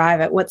car and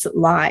drive it? What's it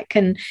like?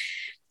 And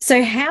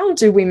so how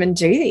do women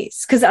do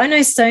this? Because I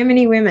know so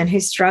many women who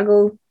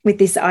struggle with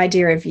this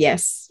idea of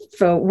yes,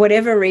 for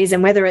whatever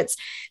reason, whether it's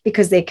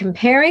because they're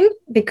comparing,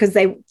 because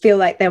they feel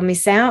like they'll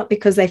miss out,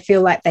 because they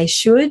feel like they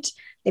should.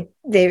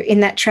 They're in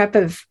that trap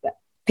of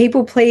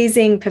people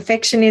pleasing,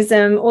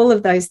 perfectionism, all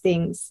of those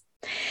things.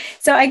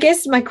 So I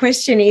guess my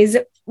question is,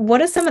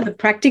 what are some of the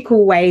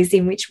practical ways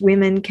in which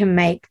women can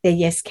make their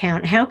yes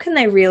count? How can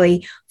they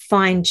really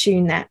fine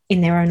tune that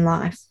in their own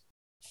life?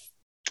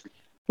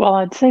 Well,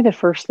 I'd say the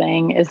first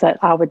thing is that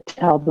I would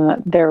tell them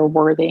that they're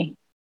worthy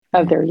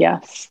of their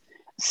yes.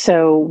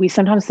 So we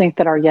sometimes think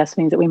that our yes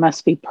means that we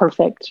must be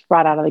perfect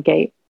right out of the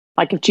gate.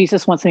 Like if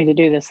Jesus wants me to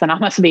do this, then I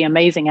must be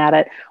amazing at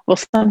it. Well,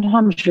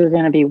 sometimes you're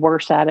going to be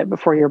worse at it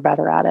before you're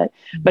better at it.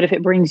 But if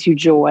it brings you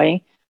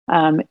joy,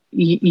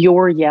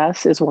 your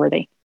yes is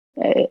worthy.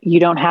 You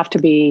don't have to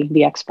be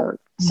the expert.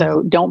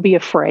 So don't be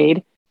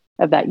afraid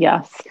of that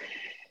yes.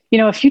 You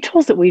know, a few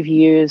tools that we've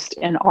used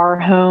in our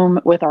home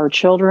with our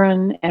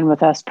children and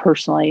with us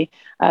personally,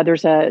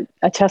 there's a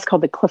test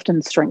called the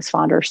Clifton Strengths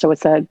Finder. So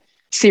it's a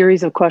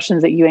series of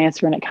questions that you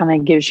answer, and it kind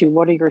of gives you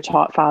what are your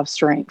top 5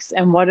 strengths.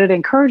 And what it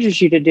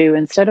encourages you to do,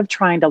 instead of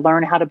trying to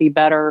learn how to be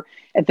better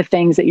at the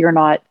things that you're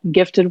not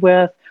gifted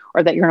with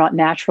or that you're not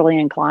naturally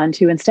inclined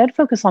to, instead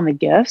focus on the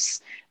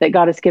gifts that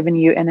God has given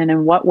you. And then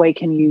in what way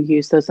can you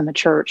use those in the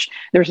church?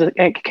 There's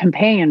a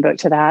companion book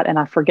to that, and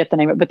I forget the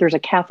name of it, but there's a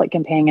Catholic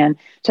companion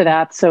to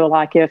that. So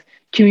like if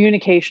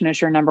communication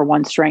is your number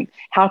 1 strength,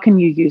 how can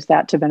you use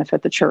that to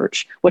benefit the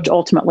church, which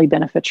ultimately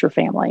benefits your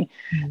family?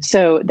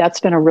 So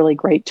that's been a really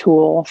great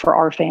tool for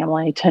our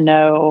family to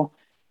know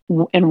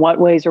in what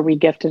ways are we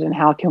gifted and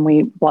how can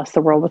we bless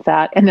the world with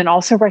that? And then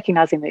also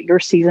recognizing that your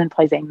season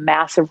plays a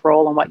massive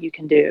role in what you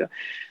can do.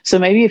 So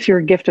maybe if you're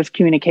a gift of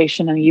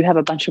communication and you have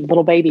a bunch of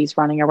little babies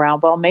running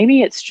around, well,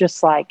 maybe it's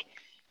just like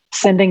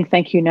sending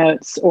thank you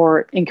notes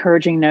or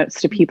encouraging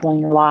notes to people in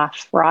your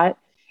life, right?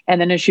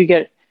 And then as you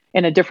get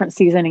in a different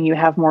season and you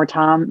have more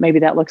time, maybe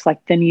that looks like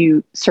then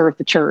you serve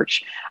the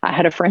church. I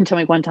had a friend tell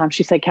me one time,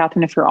 she said,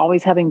 Kathryn, if you're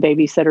always having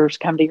babysitters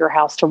come to your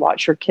house to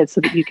watch your kids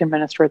so that you can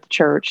minister at the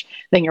church,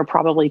 then you're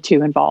probably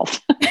too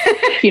involved.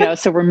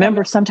 So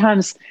remember,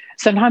 sometimes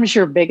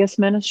your biggest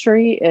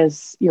ministry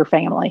is your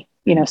family,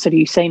 so do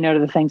you say no to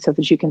the things so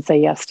that you can say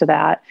yes to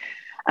that?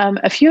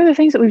 A few other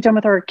things that we've done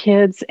with our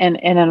kids and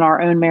in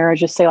our own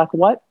marriage is say like,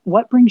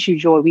 what brings you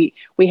joy?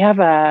 We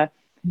have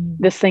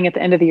this thing at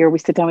the end of the year, we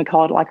sit down, we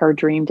call it like our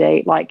dream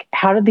date. Like,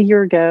 how did the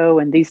year go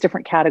in these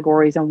different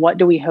categories and what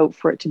do we hope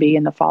for it to be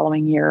in the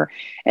following year?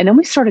 And then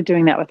we started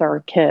doing that with our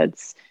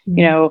kids,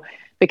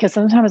 because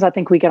sometimes I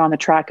think we get on the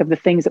track of the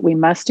things that we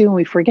must do and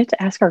we forget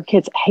to ask our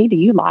kids, hey, do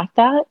you like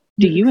that?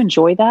 Do you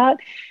enjoy that?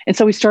 And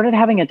so we started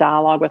having a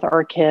dialogue with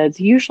our kids,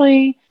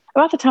 usually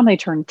about the time they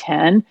turn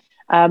 10,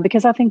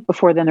 because I think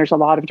before then there's a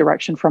lot of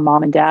direction from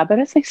mom and dad. But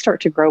as they start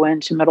to grow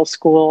into middle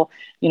school,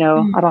 I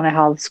don't know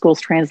how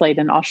schools translate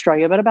in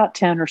Australia, but about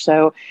 10 or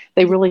so,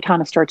 they really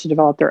kind of start to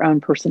develop their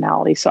own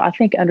personality. So I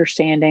think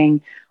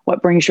understanding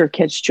what brings your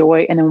kids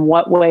joy and in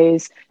what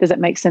ways does it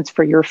make sense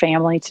for your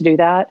family to do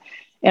that.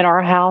 In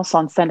our house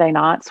on Sunday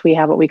nights, we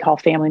have what we call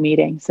family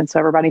meetings. And so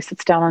everybody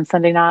sits down on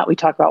Sunday night. We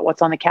talk about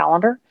what's on the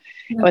calendar.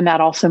 And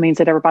that also means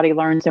that everybody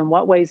learns in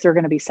what ways they're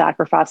going to be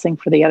sacrificing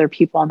for the other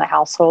people in the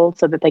household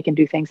so that they can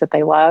do things that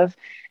they love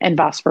and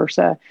vice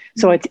versa.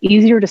 So it's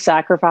easier to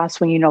sacrifice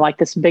when, like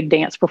this big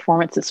dance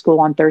performance at school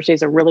on Thursday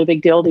is a really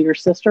big deal to your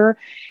sister.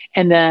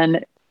 And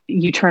then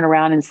you turn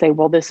around and say,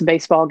 well, this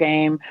baseball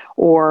game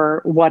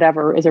or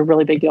whatever is a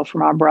really big deal for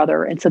my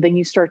brother. And so then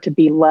you start to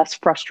be less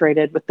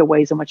frustrated with the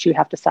ways in which you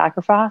have to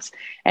sacrifice.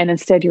 And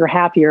instead you're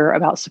happier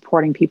about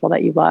supporting people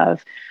that you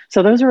love.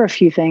 So those are a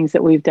few things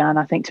that we've done,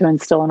 I think, to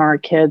instill in our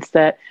kids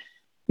that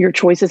your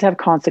choices have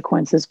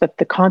consequences, but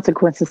the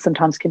consequences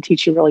sometimes can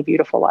teach you really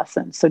beautiful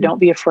lessons. So don't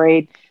be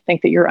afraid,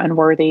 think that you're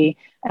unworthy,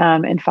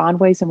 and find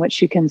ways in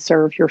which you can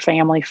serve your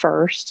family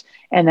first,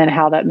 and then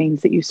how that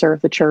means that you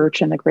serve the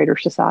church and the greater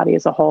society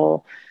as a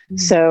whole.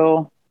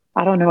 So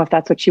I don't know if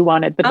that's what you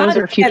wanted, but those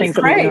are a few things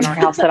that we do in our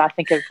house that I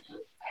think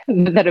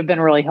that have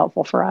been really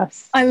helpful for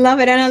us. I love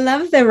it. And I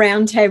love the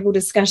roundtable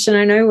discussion.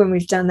 I know when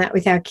we've done that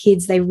with our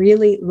kids, they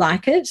really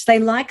like it. They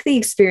like the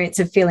experience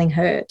of feeling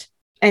heard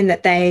and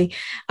that they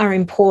are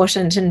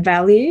important and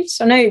valued.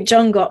 I know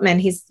John Gottman,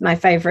 he's my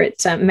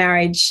favorite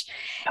marriage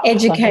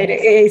educator.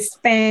 He's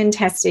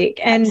fantastic.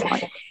 And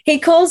he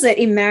calls it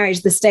in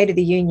marriage the State of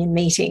the Union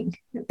meeting,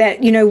 that,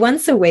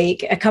 once a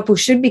week, a couple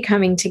should be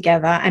coming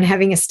together and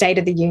having a State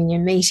of the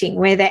Union meeting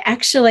where they're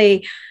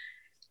actually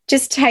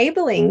just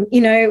tabling,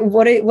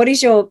 what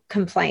is your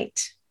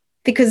complaint?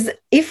 Because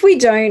if we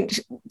don't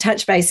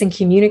touch base and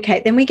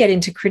communicate, then we get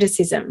into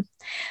criticism.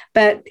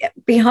 But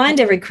behind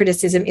every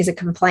criticism is a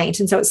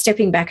complaint. And so it's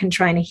stepping back and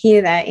trying to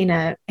hear that in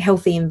a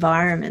healthy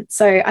environment.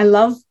 So I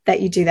love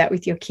that you do that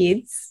with your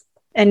kids.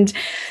 And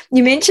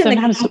you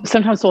mentioned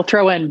sometimes we'll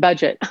throw in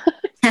budget.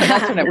 So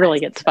that's when it really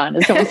gets fun,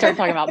 is when we start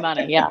talking about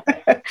money. Yeah.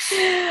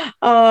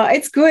 Oh,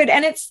 it's good.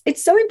 And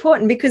it's so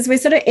important because we're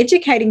sort of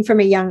educating from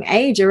a young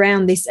age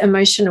around this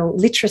emotional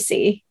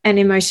literacy and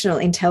emotional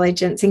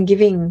intelligence and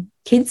giving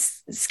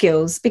kids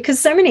skills, because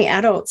so many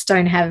adults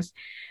don't have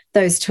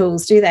those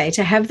tools, do they,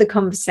 to have the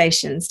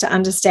conversations, to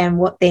understand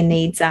what their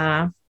needs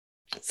are.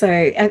 So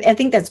I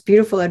think that's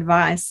beautiful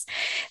advice.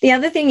 The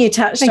other thing you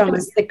touched on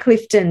was the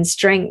Clifton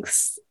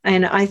strengths.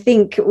 And I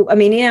think, in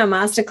our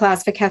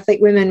masterclass for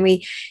Catholic women,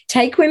 we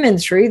take women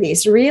through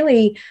this,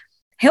 really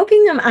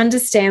helping them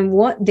understand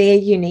what their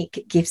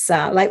unique gifts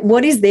are, like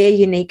what is their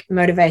unique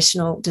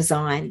motivational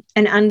design,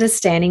 and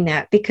understanding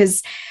that,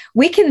 because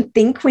we can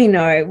think we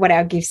know what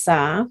our gifts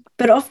are,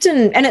 but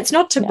often, and it's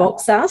not to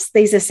box us,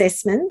 these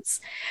assessments,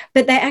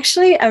 but they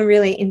actually are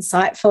really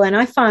insightful. And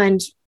I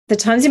find the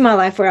times in my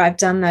life where I've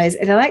done those,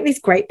 they're like these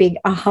great big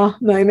aha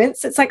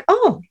moments. It's like,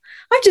 oh,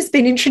 I've just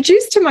been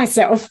introduced to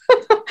myself.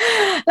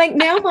 Like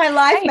now my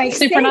life makes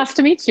super sense. Nice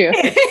to meet you.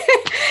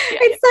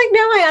 It's like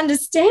now I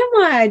understand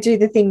why I do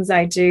the things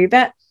I do.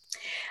 But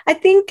I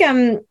think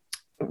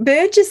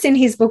Burgess in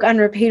his book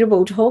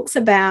Unrepeatable talks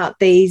about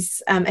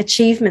these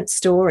achievement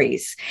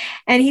stories.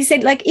 And he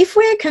said, like, if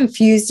we're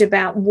confused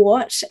about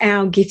what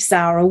our gifts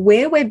are or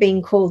where we're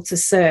being called to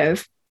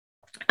serve,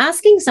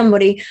 asking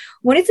somebody,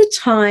 what is a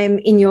time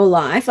in your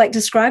life, like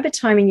describe a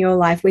time in your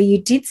life where you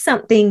did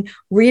something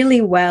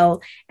really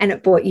well and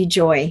it brought you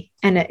joy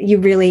and you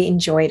really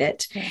enjoyed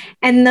it. Yeah.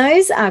 And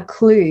those are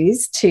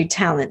clues to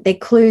talent. They're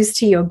clues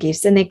to your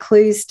gifts, and they're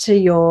clues to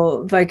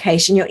your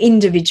vocation, your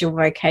individual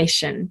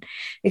vocation.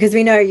 Because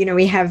we know,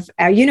 we have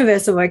our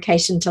universal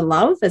vocation to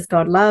love as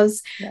God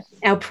loves. Yes.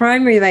 Our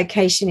primary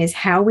vocation is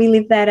how we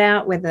live that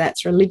out, whether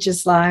that's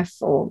religious life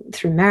or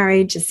through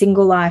marriage, a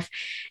single life.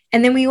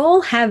 And then we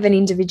all have an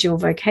individual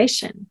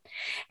vocation.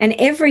 And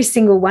every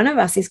single one of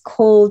us is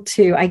called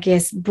to, I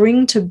guess,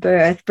 bring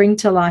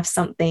to life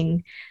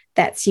something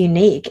that's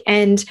unique.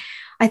 And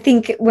I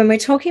think when we're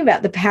talking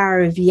about the power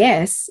of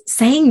yes,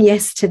 saying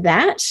yes to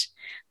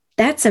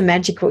that's a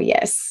magical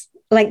yes.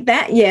 Like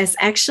that yes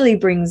actually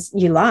brings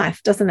you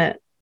life, doesn't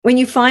it? When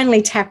you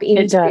finally tap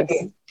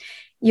into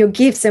your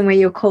gifts and where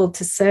you're called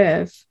to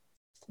serve.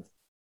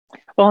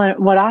 Well, and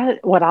what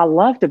I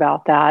loved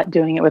about that,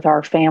 doing it with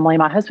our family,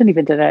 my husband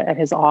even did it at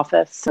his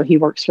office, so he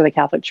works for the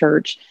Catholic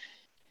Church,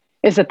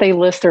 is that they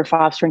list their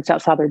 5 strengths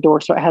outside their door.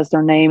 So it has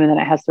their name and then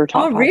it has their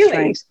top 5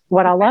 strengths.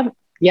 What I love,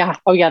 they're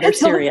That's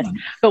serious. Awesome.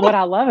 But what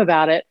I love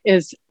about it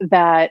is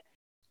that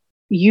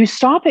you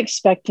stop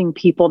expecting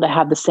people to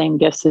have the same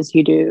gifts as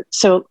you do.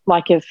 So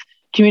like if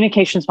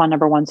communication is my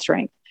number 1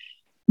 strength,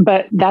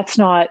 but that's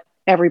not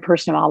every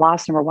person in my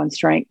life's number 1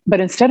 strength. But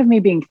instead of me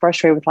being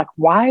frustrated with like,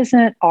 why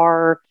isn't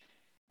our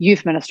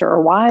youth minister,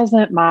 or why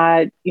isn't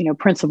my,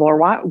 principal, or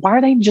why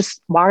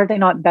are they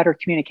not better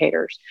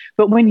communicators?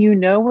 But when you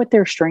know what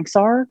their strengths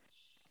are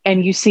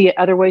and you see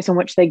other ways in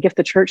which they gift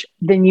the church,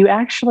 then you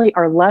actually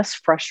are less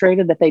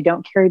frustrated that they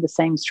don't carry the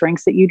same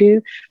strengths that you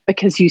do,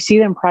 because you see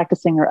them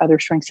practicing their other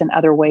strengths in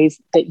other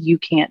ways that you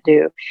can't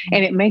do.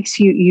 And it makes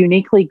you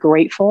uniquely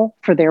grateful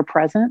for their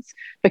presence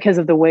because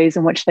of the ways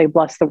in which they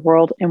bless the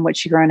world in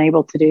which you're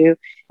unable to do,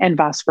 and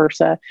vice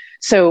versa.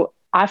 So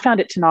I found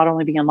it to not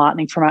only be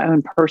enlightening for my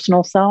own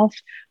personal self,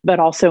 but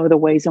also the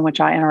ways in which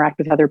I interact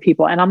with other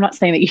people. And I'm not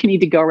saying that you need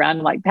to go around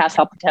and like pass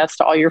out the test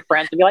to all your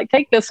friends and be like,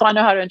 take this so I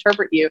know how to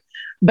interpret you.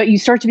 But you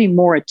start to be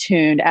more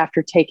attuned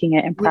after taking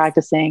it and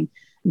practicing,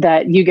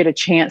 that you get a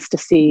chance to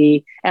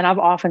see. And I've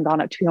often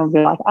gone up to people and be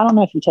like, I don't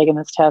know if you've taken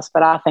this test,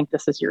 but I think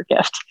this is your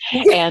gift.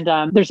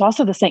 And there's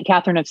also the St.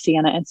 Kathryn of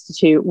Siena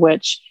Institute,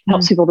 which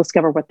helps people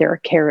discover what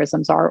their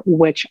charisms are,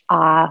 which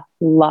I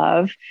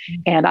love.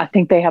 And I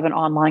think they have an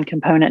online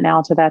component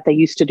now to that. They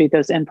used to do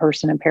those in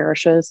person in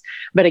parishes.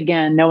 But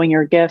again, knowing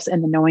your gifts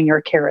and then knowing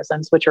your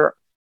charisms, which are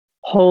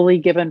wholly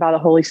given by the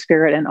Holy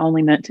Spirit and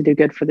only meant to do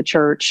good for the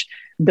church.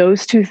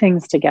 Those 2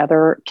 things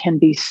together can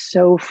be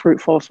so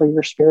fruitful for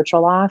your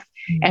spiritual life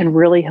and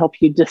really help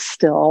you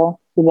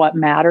distill what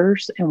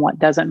matters and what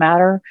doesn't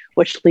matter,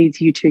 which leads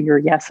you to your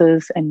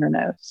yeses and your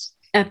nos.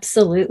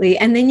 Absolutely.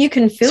 And then you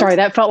can feel. Sorry,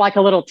 that felt like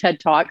a little TED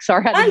Talk.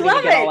 Sorry, I didn't mean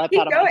to get all up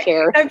out of my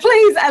chair. No,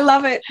 please, I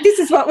love it. This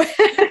is what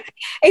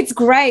it's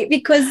great,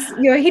 because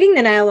you're hitting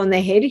the nail on the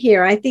head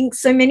here. I think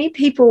so many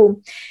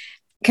people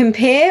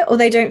compare, or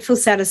they don't feel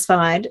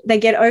satisfied. They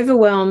get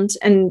overwhelmed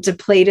and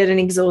depleted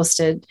and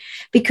exhausted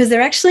because they're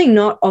actually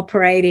not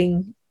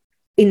operating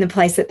in the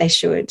place that they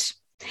should,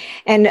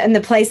 and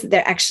the place that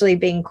they're actually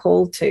being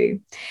called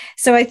to.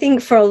 So I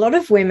think for a lot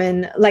of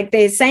women, like,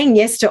 they're saying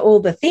yes to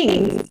all the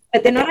things,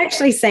 but they're not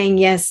actually saying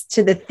yes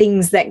to the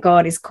things that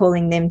God is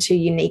calling them to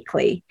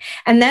uniquely.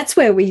 And that's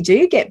where we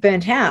do get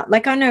burnt out.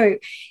 Like, I know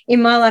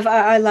in my life,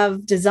 I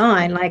love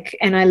design,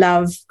 and I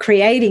love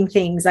creating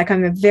things. Like,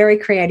 I'm a very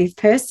creative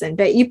person,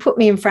 but you put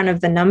me in front of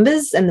the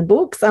numbers and the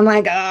books, I'm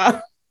like,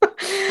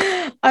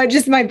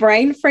 my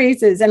brain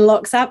freezes and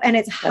locks up, and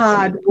it's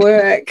hard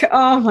work.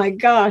 Oh my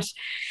gosh.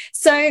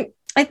 So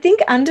I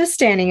think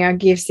understanding our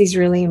gifts is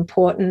really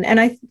important. And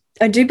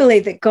I do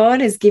believe that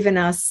God has given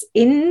us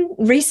in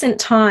recent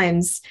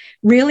times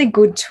really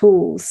good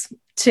tools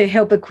to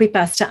help equip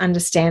us to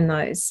understand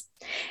those.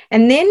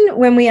 And then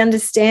when we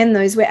understand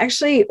those, we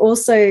actually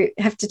also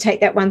have to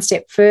take that one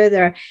step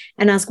further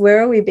and ask,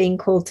 where are we being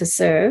called to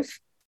serve?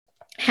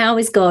 How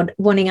is God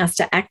wanting us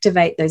to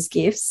activate those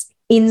gifts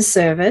in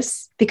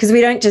service? Because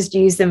we don't just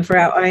use them for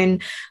our own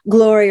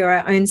glory or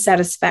our own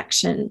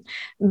satisfaction,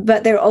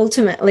 but they're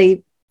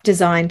ultimately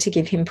designed to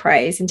give him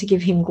praise and to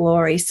give him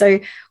glory. So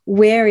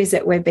where is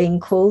it we're being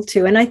called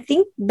to? And I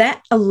think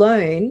that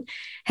alone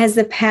has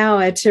the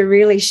power to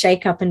really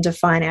shake up and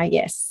define our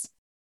yes.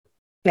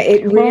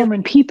 Well,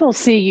 when people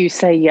see you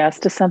say yes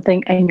to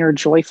something and you're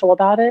joyful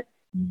about it,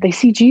 they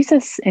see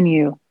Jesus in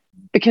you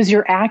because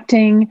you're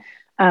acting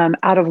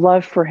out of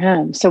love for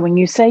him. So when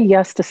you say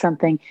yes to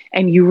something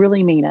and you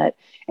really mean it,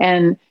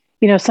 and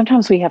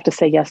sometimes we have to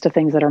say yes to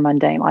things that are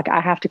mundane. Like I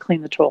have to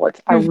clean the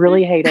toilets. I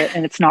really hate it.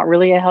 And it's not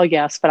really a hell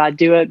yes, but I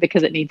do it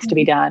because it needs to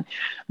be done.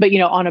 But,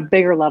 on a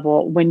bigger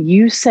level, when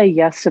you say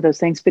yes to those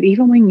things, but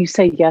even when you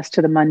say yes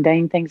to the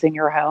mundane things in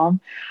your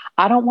home,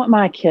 I don't want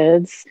my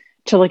kids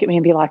to look at me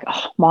and be like,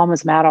 oh, mom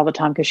was mad all the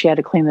time because she had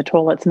to clean the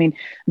toilets. I mean,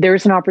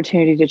 there's an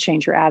opportunity to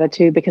change your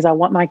attitude because I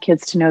want my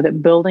kids to know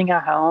that building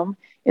a home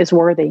is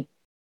worthy.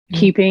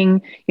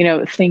 Keeping,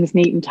 things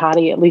neat and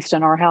tidy, at least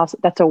in our house,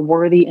 that's a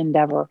worthy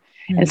endeavor.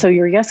 And so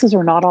your yeses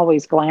are not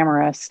always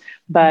glamorous,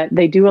 but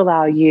they do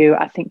allow you,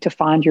 I think, to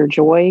find your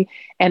joy.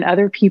 And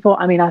other people,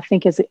 I mean, I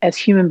think as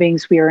human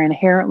beings, we are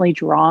inherently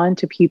drawn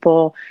to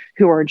people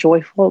who are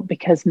joyful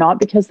not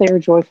because they are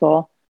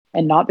joyful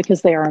and not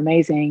because they are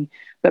amazing,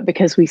 but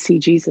because we see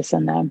Jesus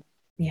in them.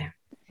 Yeah.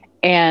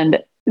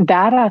 And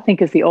that, I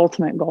think, is the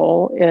ultimate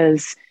goal,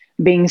 is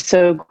being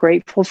so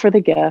grateful for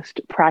the gift,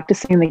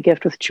 practicing the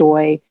gift with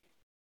joy,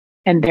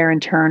 and there in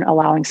turn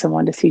allowing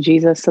someone to see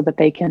Jesus so that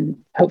they can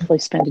hopefully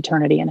spend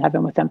eternity in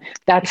heaven with them.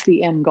 That's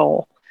the end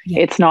goal.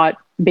 Yeah. It's not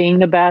being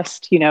the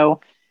best,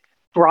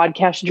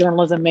 broadcast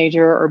journalism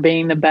major or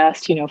being the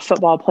best,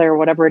 football player,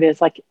 whatever it is.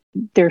 Like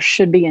there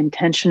should be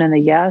intention in the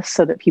yes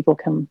so that people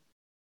can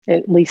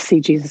at least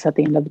see Jesus at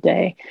the end of the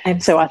day.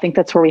 Absolutely. So I think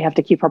that's where we have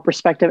to keep our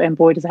perspective. And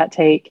boy, does that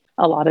take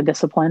a lot of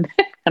discipline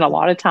and a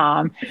lot of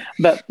time,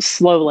 but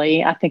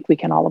slowly, I think we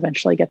can all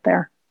eventually get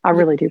there. I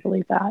really do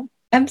believe that.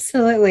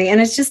 Absolutely. And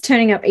it's just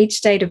turning up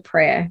each day to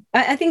prayer.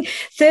 I think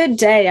Third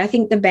Day, I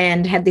think the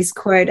band had this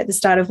quote at the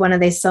start of one of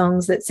their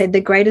songs that said, the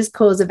greatest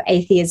cause of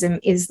atheism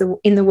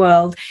in the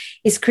world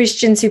is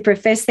Christians who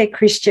profess they're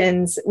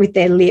Christians with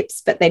their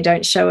lips, but they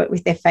don't show it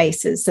with their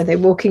faces. So they're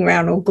walking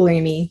around all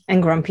gloomy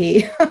and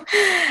grumpy.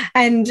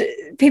 And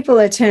people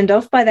are turned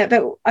off by that.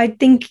 But I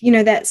think,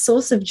 that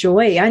source of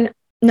joy, I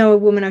know a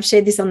woman, I've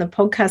shared this on the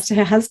podcast,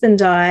 her husband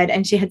died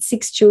and she had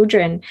 6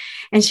 children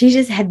and she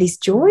just had this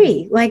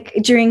joy like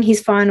during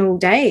his final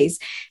days,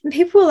 and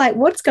people were like,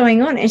 what's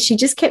going on? And she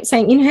just kept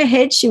saying, in her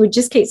head, she would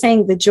just keep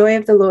saying, the joy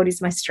of the Lord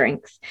is my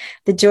strength.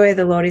 The joy of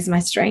the Lord is my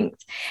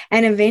strength.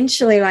 And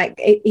eventually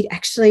it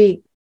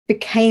actually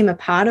became a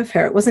part of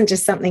her. It wasn't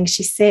just something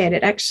she said,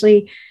 it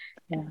actually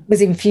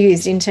was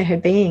infused into her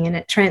being and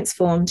it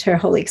transformed her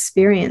whole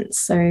experience.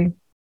 So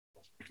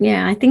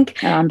yeah, I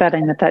think I'm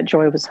betting that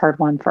joy was hard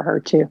won for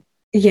her too.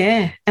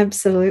 Yeah,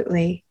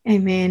 absolutely.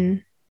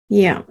 Amen.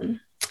 Yeah.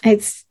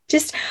 It's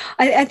just,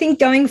 I think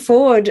going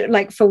forward,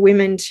 like for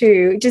women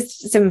too,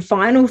 just some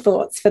final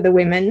thoughts for the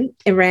women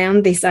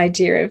around this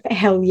idea of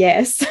hell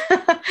yes.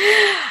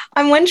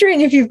 I'm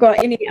wondering if you've got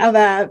any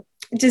other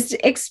just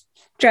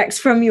extracts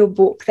from your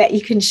book that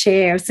you can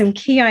share, some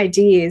key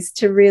ideas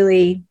to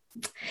really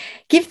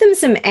give them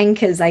some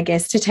anchors, I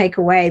guess, to take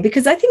away,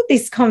 because I think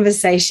this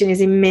conversation is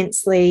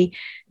immensely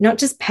not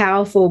just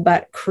powerful,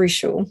 but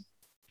crucial.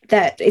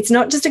 That it's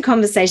not just a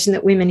conversation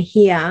that women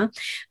hear,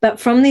 but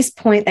from this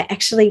point, they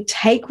actually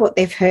take what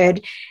they've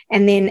heard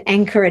and then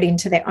anchor it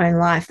into their own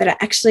life, that it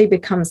actually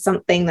becomes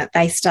something that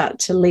they start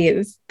to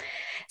live.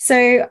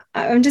 So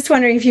I'm just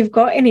wondering if you've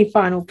got any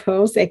final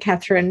pearls there,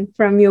 Kathryn,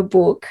 from your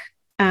book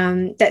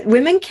that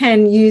women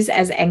can use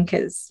as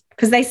anchors.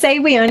 Because they say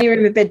we only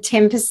remember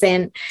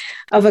 10%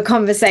 of a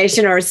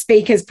conversation or a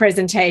speaker's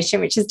presentation,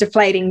 which is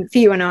deflating for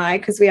you and I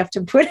because we have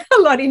to put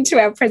a lot into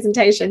our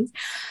presentations.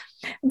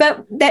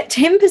 But that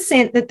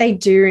 10% that they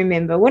do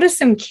remember, what are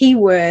some key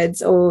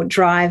words or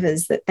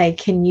drivers that they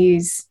can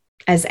use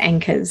as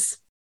anchors?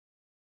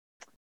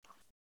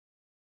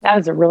 That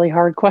is a really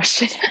hard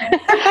question.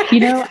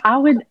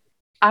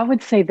 I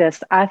would say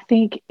this. I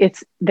think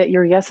it's that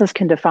your yeses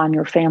can define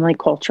your family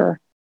culture.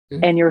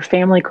 And your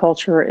family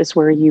culture is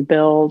where you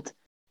build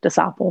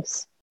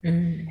disciples.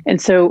 And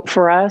so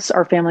for us,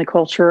 our family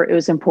culture, it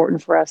was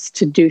important for us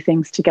to do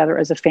things together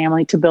as a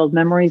family, to build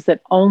memories that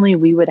only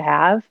we would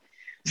have,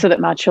 so that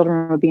my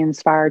children would be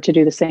inspired to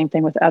do the same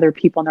thing with other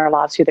people in their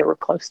lives who they were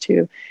close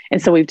to. And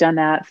so we've done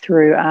that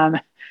through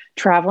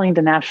traveling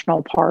to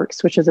national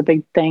parks, which is a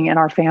big thing in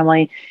our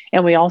family.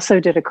 And we also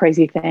did a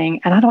crazy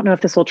thing. And I don't know if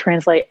this will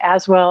translate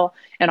as well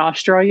in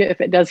Australia, if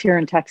it does here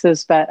in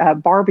Texas,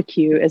 but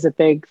barbecue is a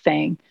big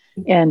thing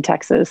in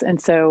Texas.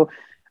 And so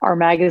our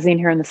magazine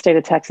here in the state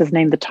of Texas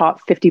named the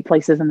top 50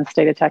 places in the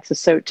state of Texas.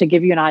 So to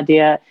give you an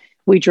idea,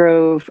 we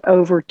drove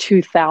over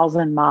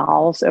 2,000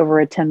 miles over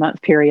a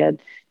 10-month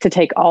period to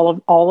take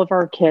all of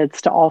our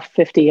kids to all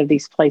 50 of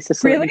these places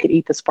so that we could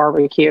eat this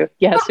barbecue.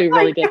 Yes, we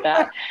really did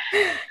that.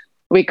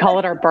 We call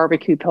it our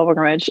barbecue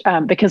pilgrimage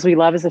because we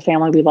love as a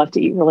family. We love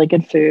to eat really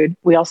good food.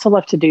 We also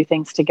love to do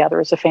things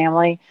together as a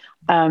family.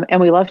 And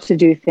we love to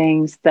do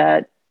things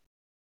that,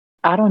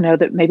 I don't know,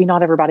 that maybe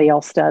not everybody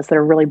else does, that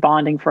are really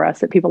bonding for us,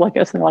 that people look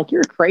at us and they're like,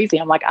 you're crazy.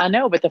 I'm like, I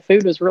know, but the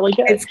food was really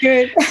good. It's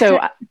good. So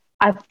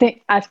I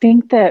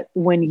think that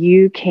when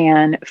you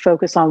can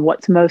focus on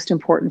what's most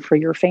important for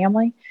your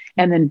family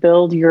and then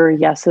build your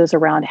yeses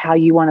around how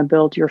you want to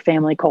build your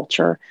family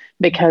culture,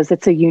 because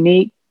it's a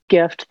unique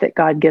gift that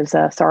God gives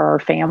us, are our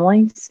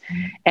families,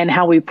 and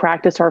how we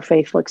practice our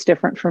faith looks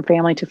different from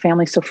family to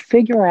family. So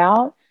figure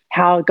out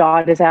how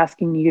God is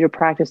asking you to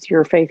practice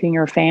your faith in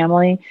your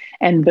family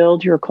and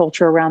build your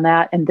culture around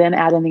that, and then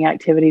add in the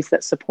activities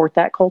that support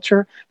that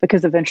culture,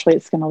 because eventually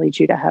it's going to lead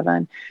you to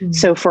heaven. Mm-hmm.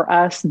 So for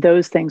us,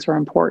 those things were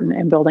important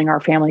in building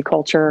our family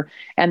culture,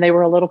 and they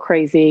were a little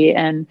crazy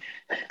and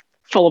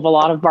full of a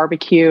lot of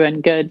barbecue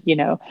and good,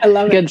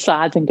 good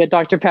sides and good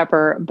Dr.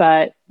 Pepper.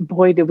 But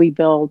boy, did we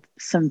build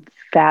some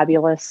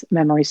fabulous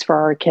memories for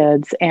our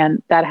kids.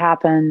 And that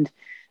happened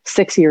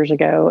 6 years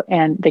ago.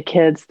 And the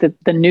kids,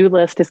 the new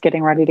list is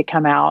getting ready to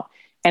come out,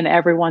 and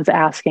everyone's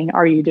asking,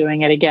 are you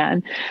doing it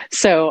again?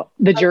 So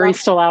the jury's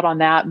still out on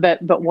that,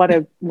 but what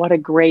a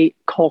great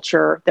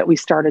culture that we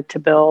started to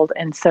build.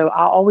 And so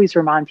I always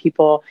remind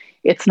people,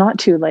 it's not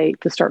too late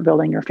to start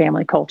building your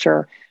family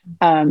culture.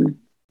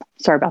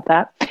 Sorry about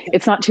that.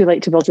 It's not too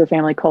late to build your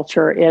family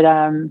culture.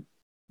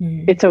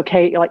 It's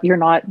okay. Like, you're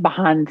not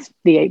behind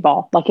the 8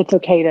 ball. Like, it's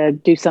okay to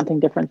do something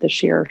different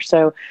this year.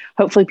 So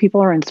hopefully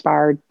people are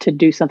inspired to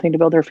do something to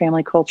build their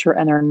family culture,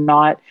 and they're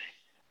not,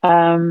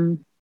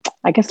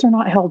 I guess they're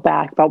not held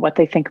back by what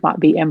they think might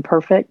be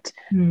imperfect,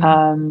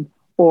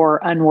 or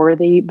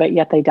unworthy, but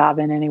yet they dive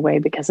in anyway,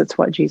 because it's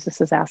what Jesus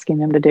is asking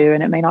them to do.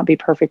 And it may not be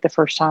perfect the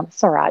first time.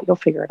 It's all right. You'll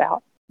figure it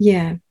out.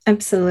 Yeah,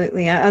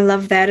 absolutely. I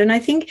love that. And I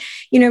think,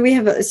 we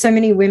have so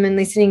many women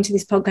listening to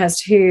this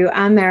podcast who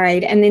are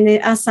married, and then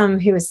there are some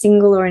who are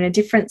single or in a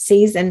different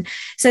season.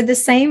 So the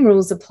same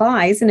rules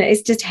apply, isn't it?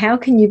 It's just, how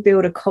can you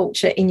build a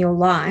culture in your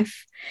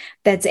life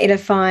that's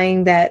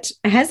edifying, that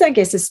has, I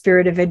guess, a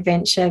spirit of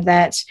adventure,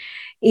 that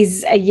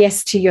is a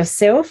yes to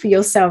yourself,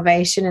 your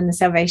salvation, and the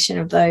salvation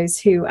of those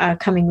who are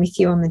coming with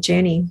you on the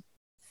journey.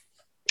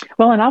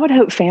 Well, and I would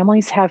hope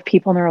families have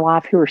people in their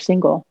life who are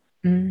single.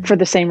 For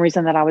the same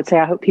reason that I would say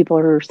I hope people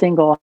who are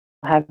single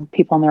have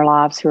people in their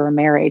lives who are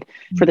married,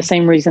 for the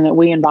same reason that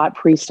we invite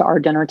priests to our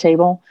dinner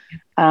table,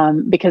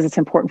 because it's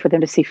important for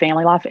them to see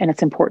family life, and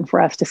it's important for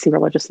us to see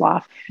religious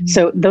life.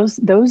 So those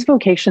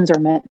vocations are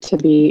meant to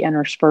be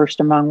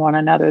interspersed among one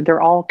another. They're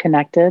all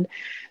connected.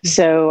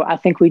 So I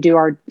think we do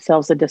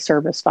ourselves a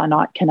disservice by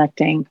not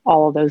connecting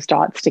all of those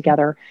dots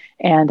together.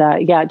 And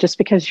just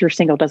because you're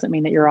single doesn't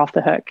mean that you're off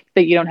the hook,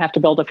 that you don't have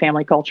to build a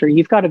family culture.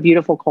 You've got a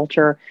beautiful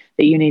culture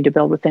that you need to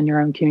build within your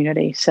own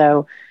community.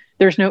 So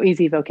there's no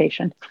easy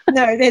vocation.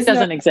 No, it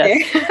doesn't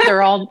exist.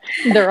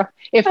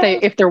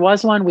 If there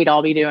was one, we'd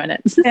all be doing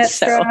it. That's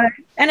right.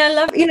 And I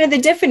love, the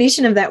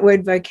definition of that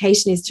word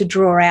vocation is to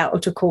draw out or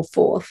to call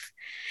forth.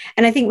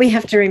 And I think we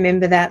have to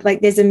remember that,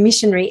 like, there's a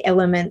missionary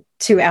element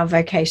to our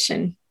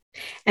vocation,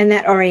 and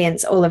that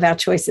orients all of our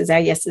choices, our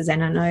yeses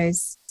and our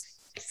nos.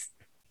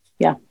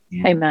 Yeah.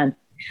 Amen.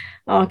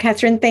 Oh,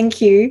 Kathryn,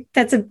 thank you.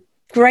 That's a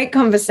great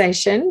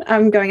conversation.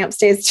 I'm going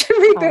upstairs to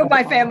rebuild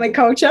my family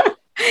culture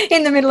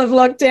in the middle of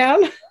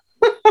lockdown.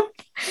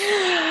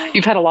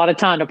 You've had a lot of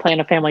time to plan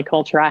a family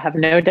culture, I have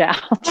no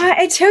doubt.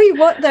 I tell you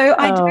what, though,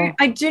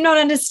 I do not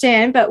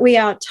understand, but we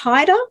are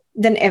tighter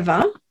than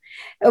ever.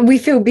 We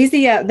feel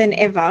busier than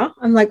ever.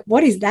 I'm like,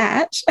 what is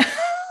that?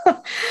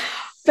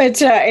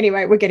 But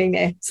anyway, we're getting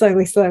there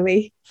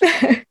slowly.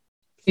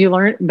 You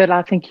learn, but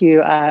I think we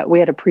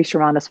had a priest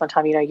remind us one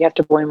time, you have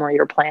to bloom where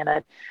you're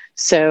planted.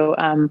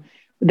 So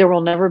there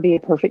will never be a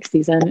perfect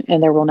season,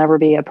 and there will never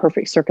be a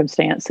perfect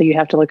circumstance. So you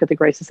have to look at the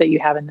graces that you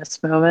have in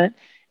this moment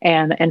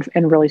and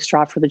really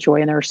strive for the joy.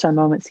 And there are some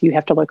moments you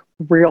have to look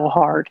real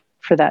hard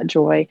for that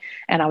joy.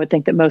 And I would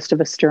think that most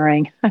of us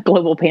during a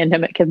global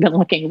pandemic have been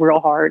looking real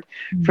hard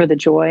for the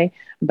joy.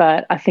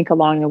 But I think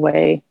along the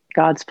way,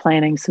 God's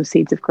planting some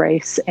seeds of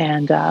grace,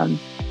 and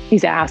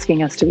he's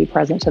asking us to be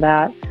present to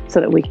that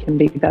so that we can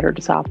be better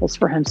disciples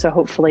for him. So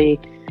hopefully,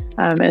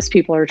 as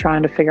people are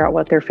trying to figure out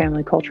what their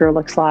family culture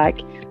looks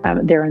like,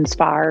 they're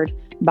inspired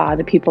by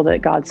the people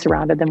that God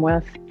surrounded them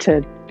with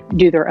to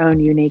do their own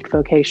unique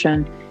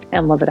vocation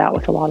and live it out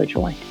with a lot of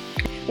joy.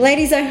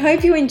 Ladies, I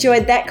hope you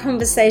enjoyed that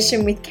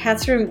conversation with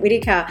Kathryn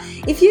Whitaker.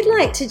 If you'd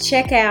like to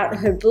check out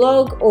her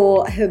blog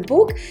or her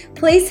book,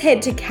 please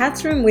head to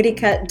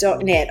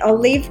kathrynwhitaker.net. I'll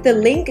leave the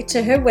link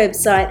to her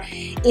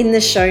website in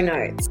the show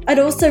notes. I'd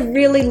also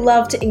really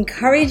love to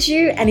encourage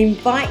you and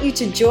invite you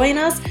to join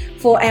us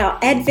for our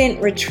Advent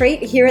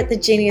retreat here at the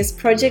Genius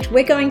Project.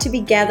 We're going to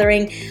be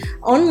gathering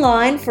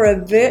online for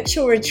a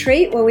virtual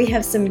retreat where we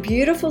have some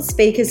beautiful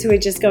speakers who are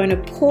just going to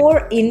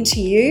pour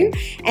into you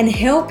and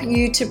help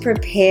you to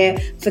prepare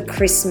for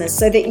Christmas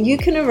so that you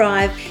can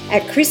arrive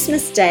at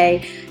Christmas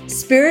Day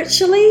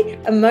spiritually,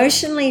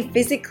 emotionally,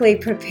 physically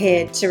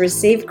prepared to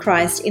receive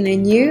Christ in a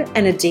new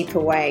and a deeper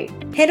way.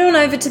 Head on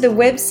over to the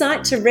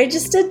website to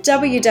register,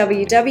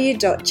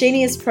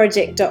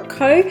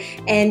 www.geniusproject.co,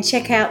 and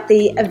check out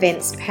the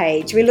events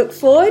page. We look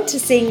forward to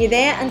seeing you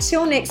there.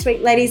 Until next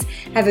week, ladies,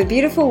 have a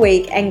beautiful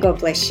week and God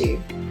bless you.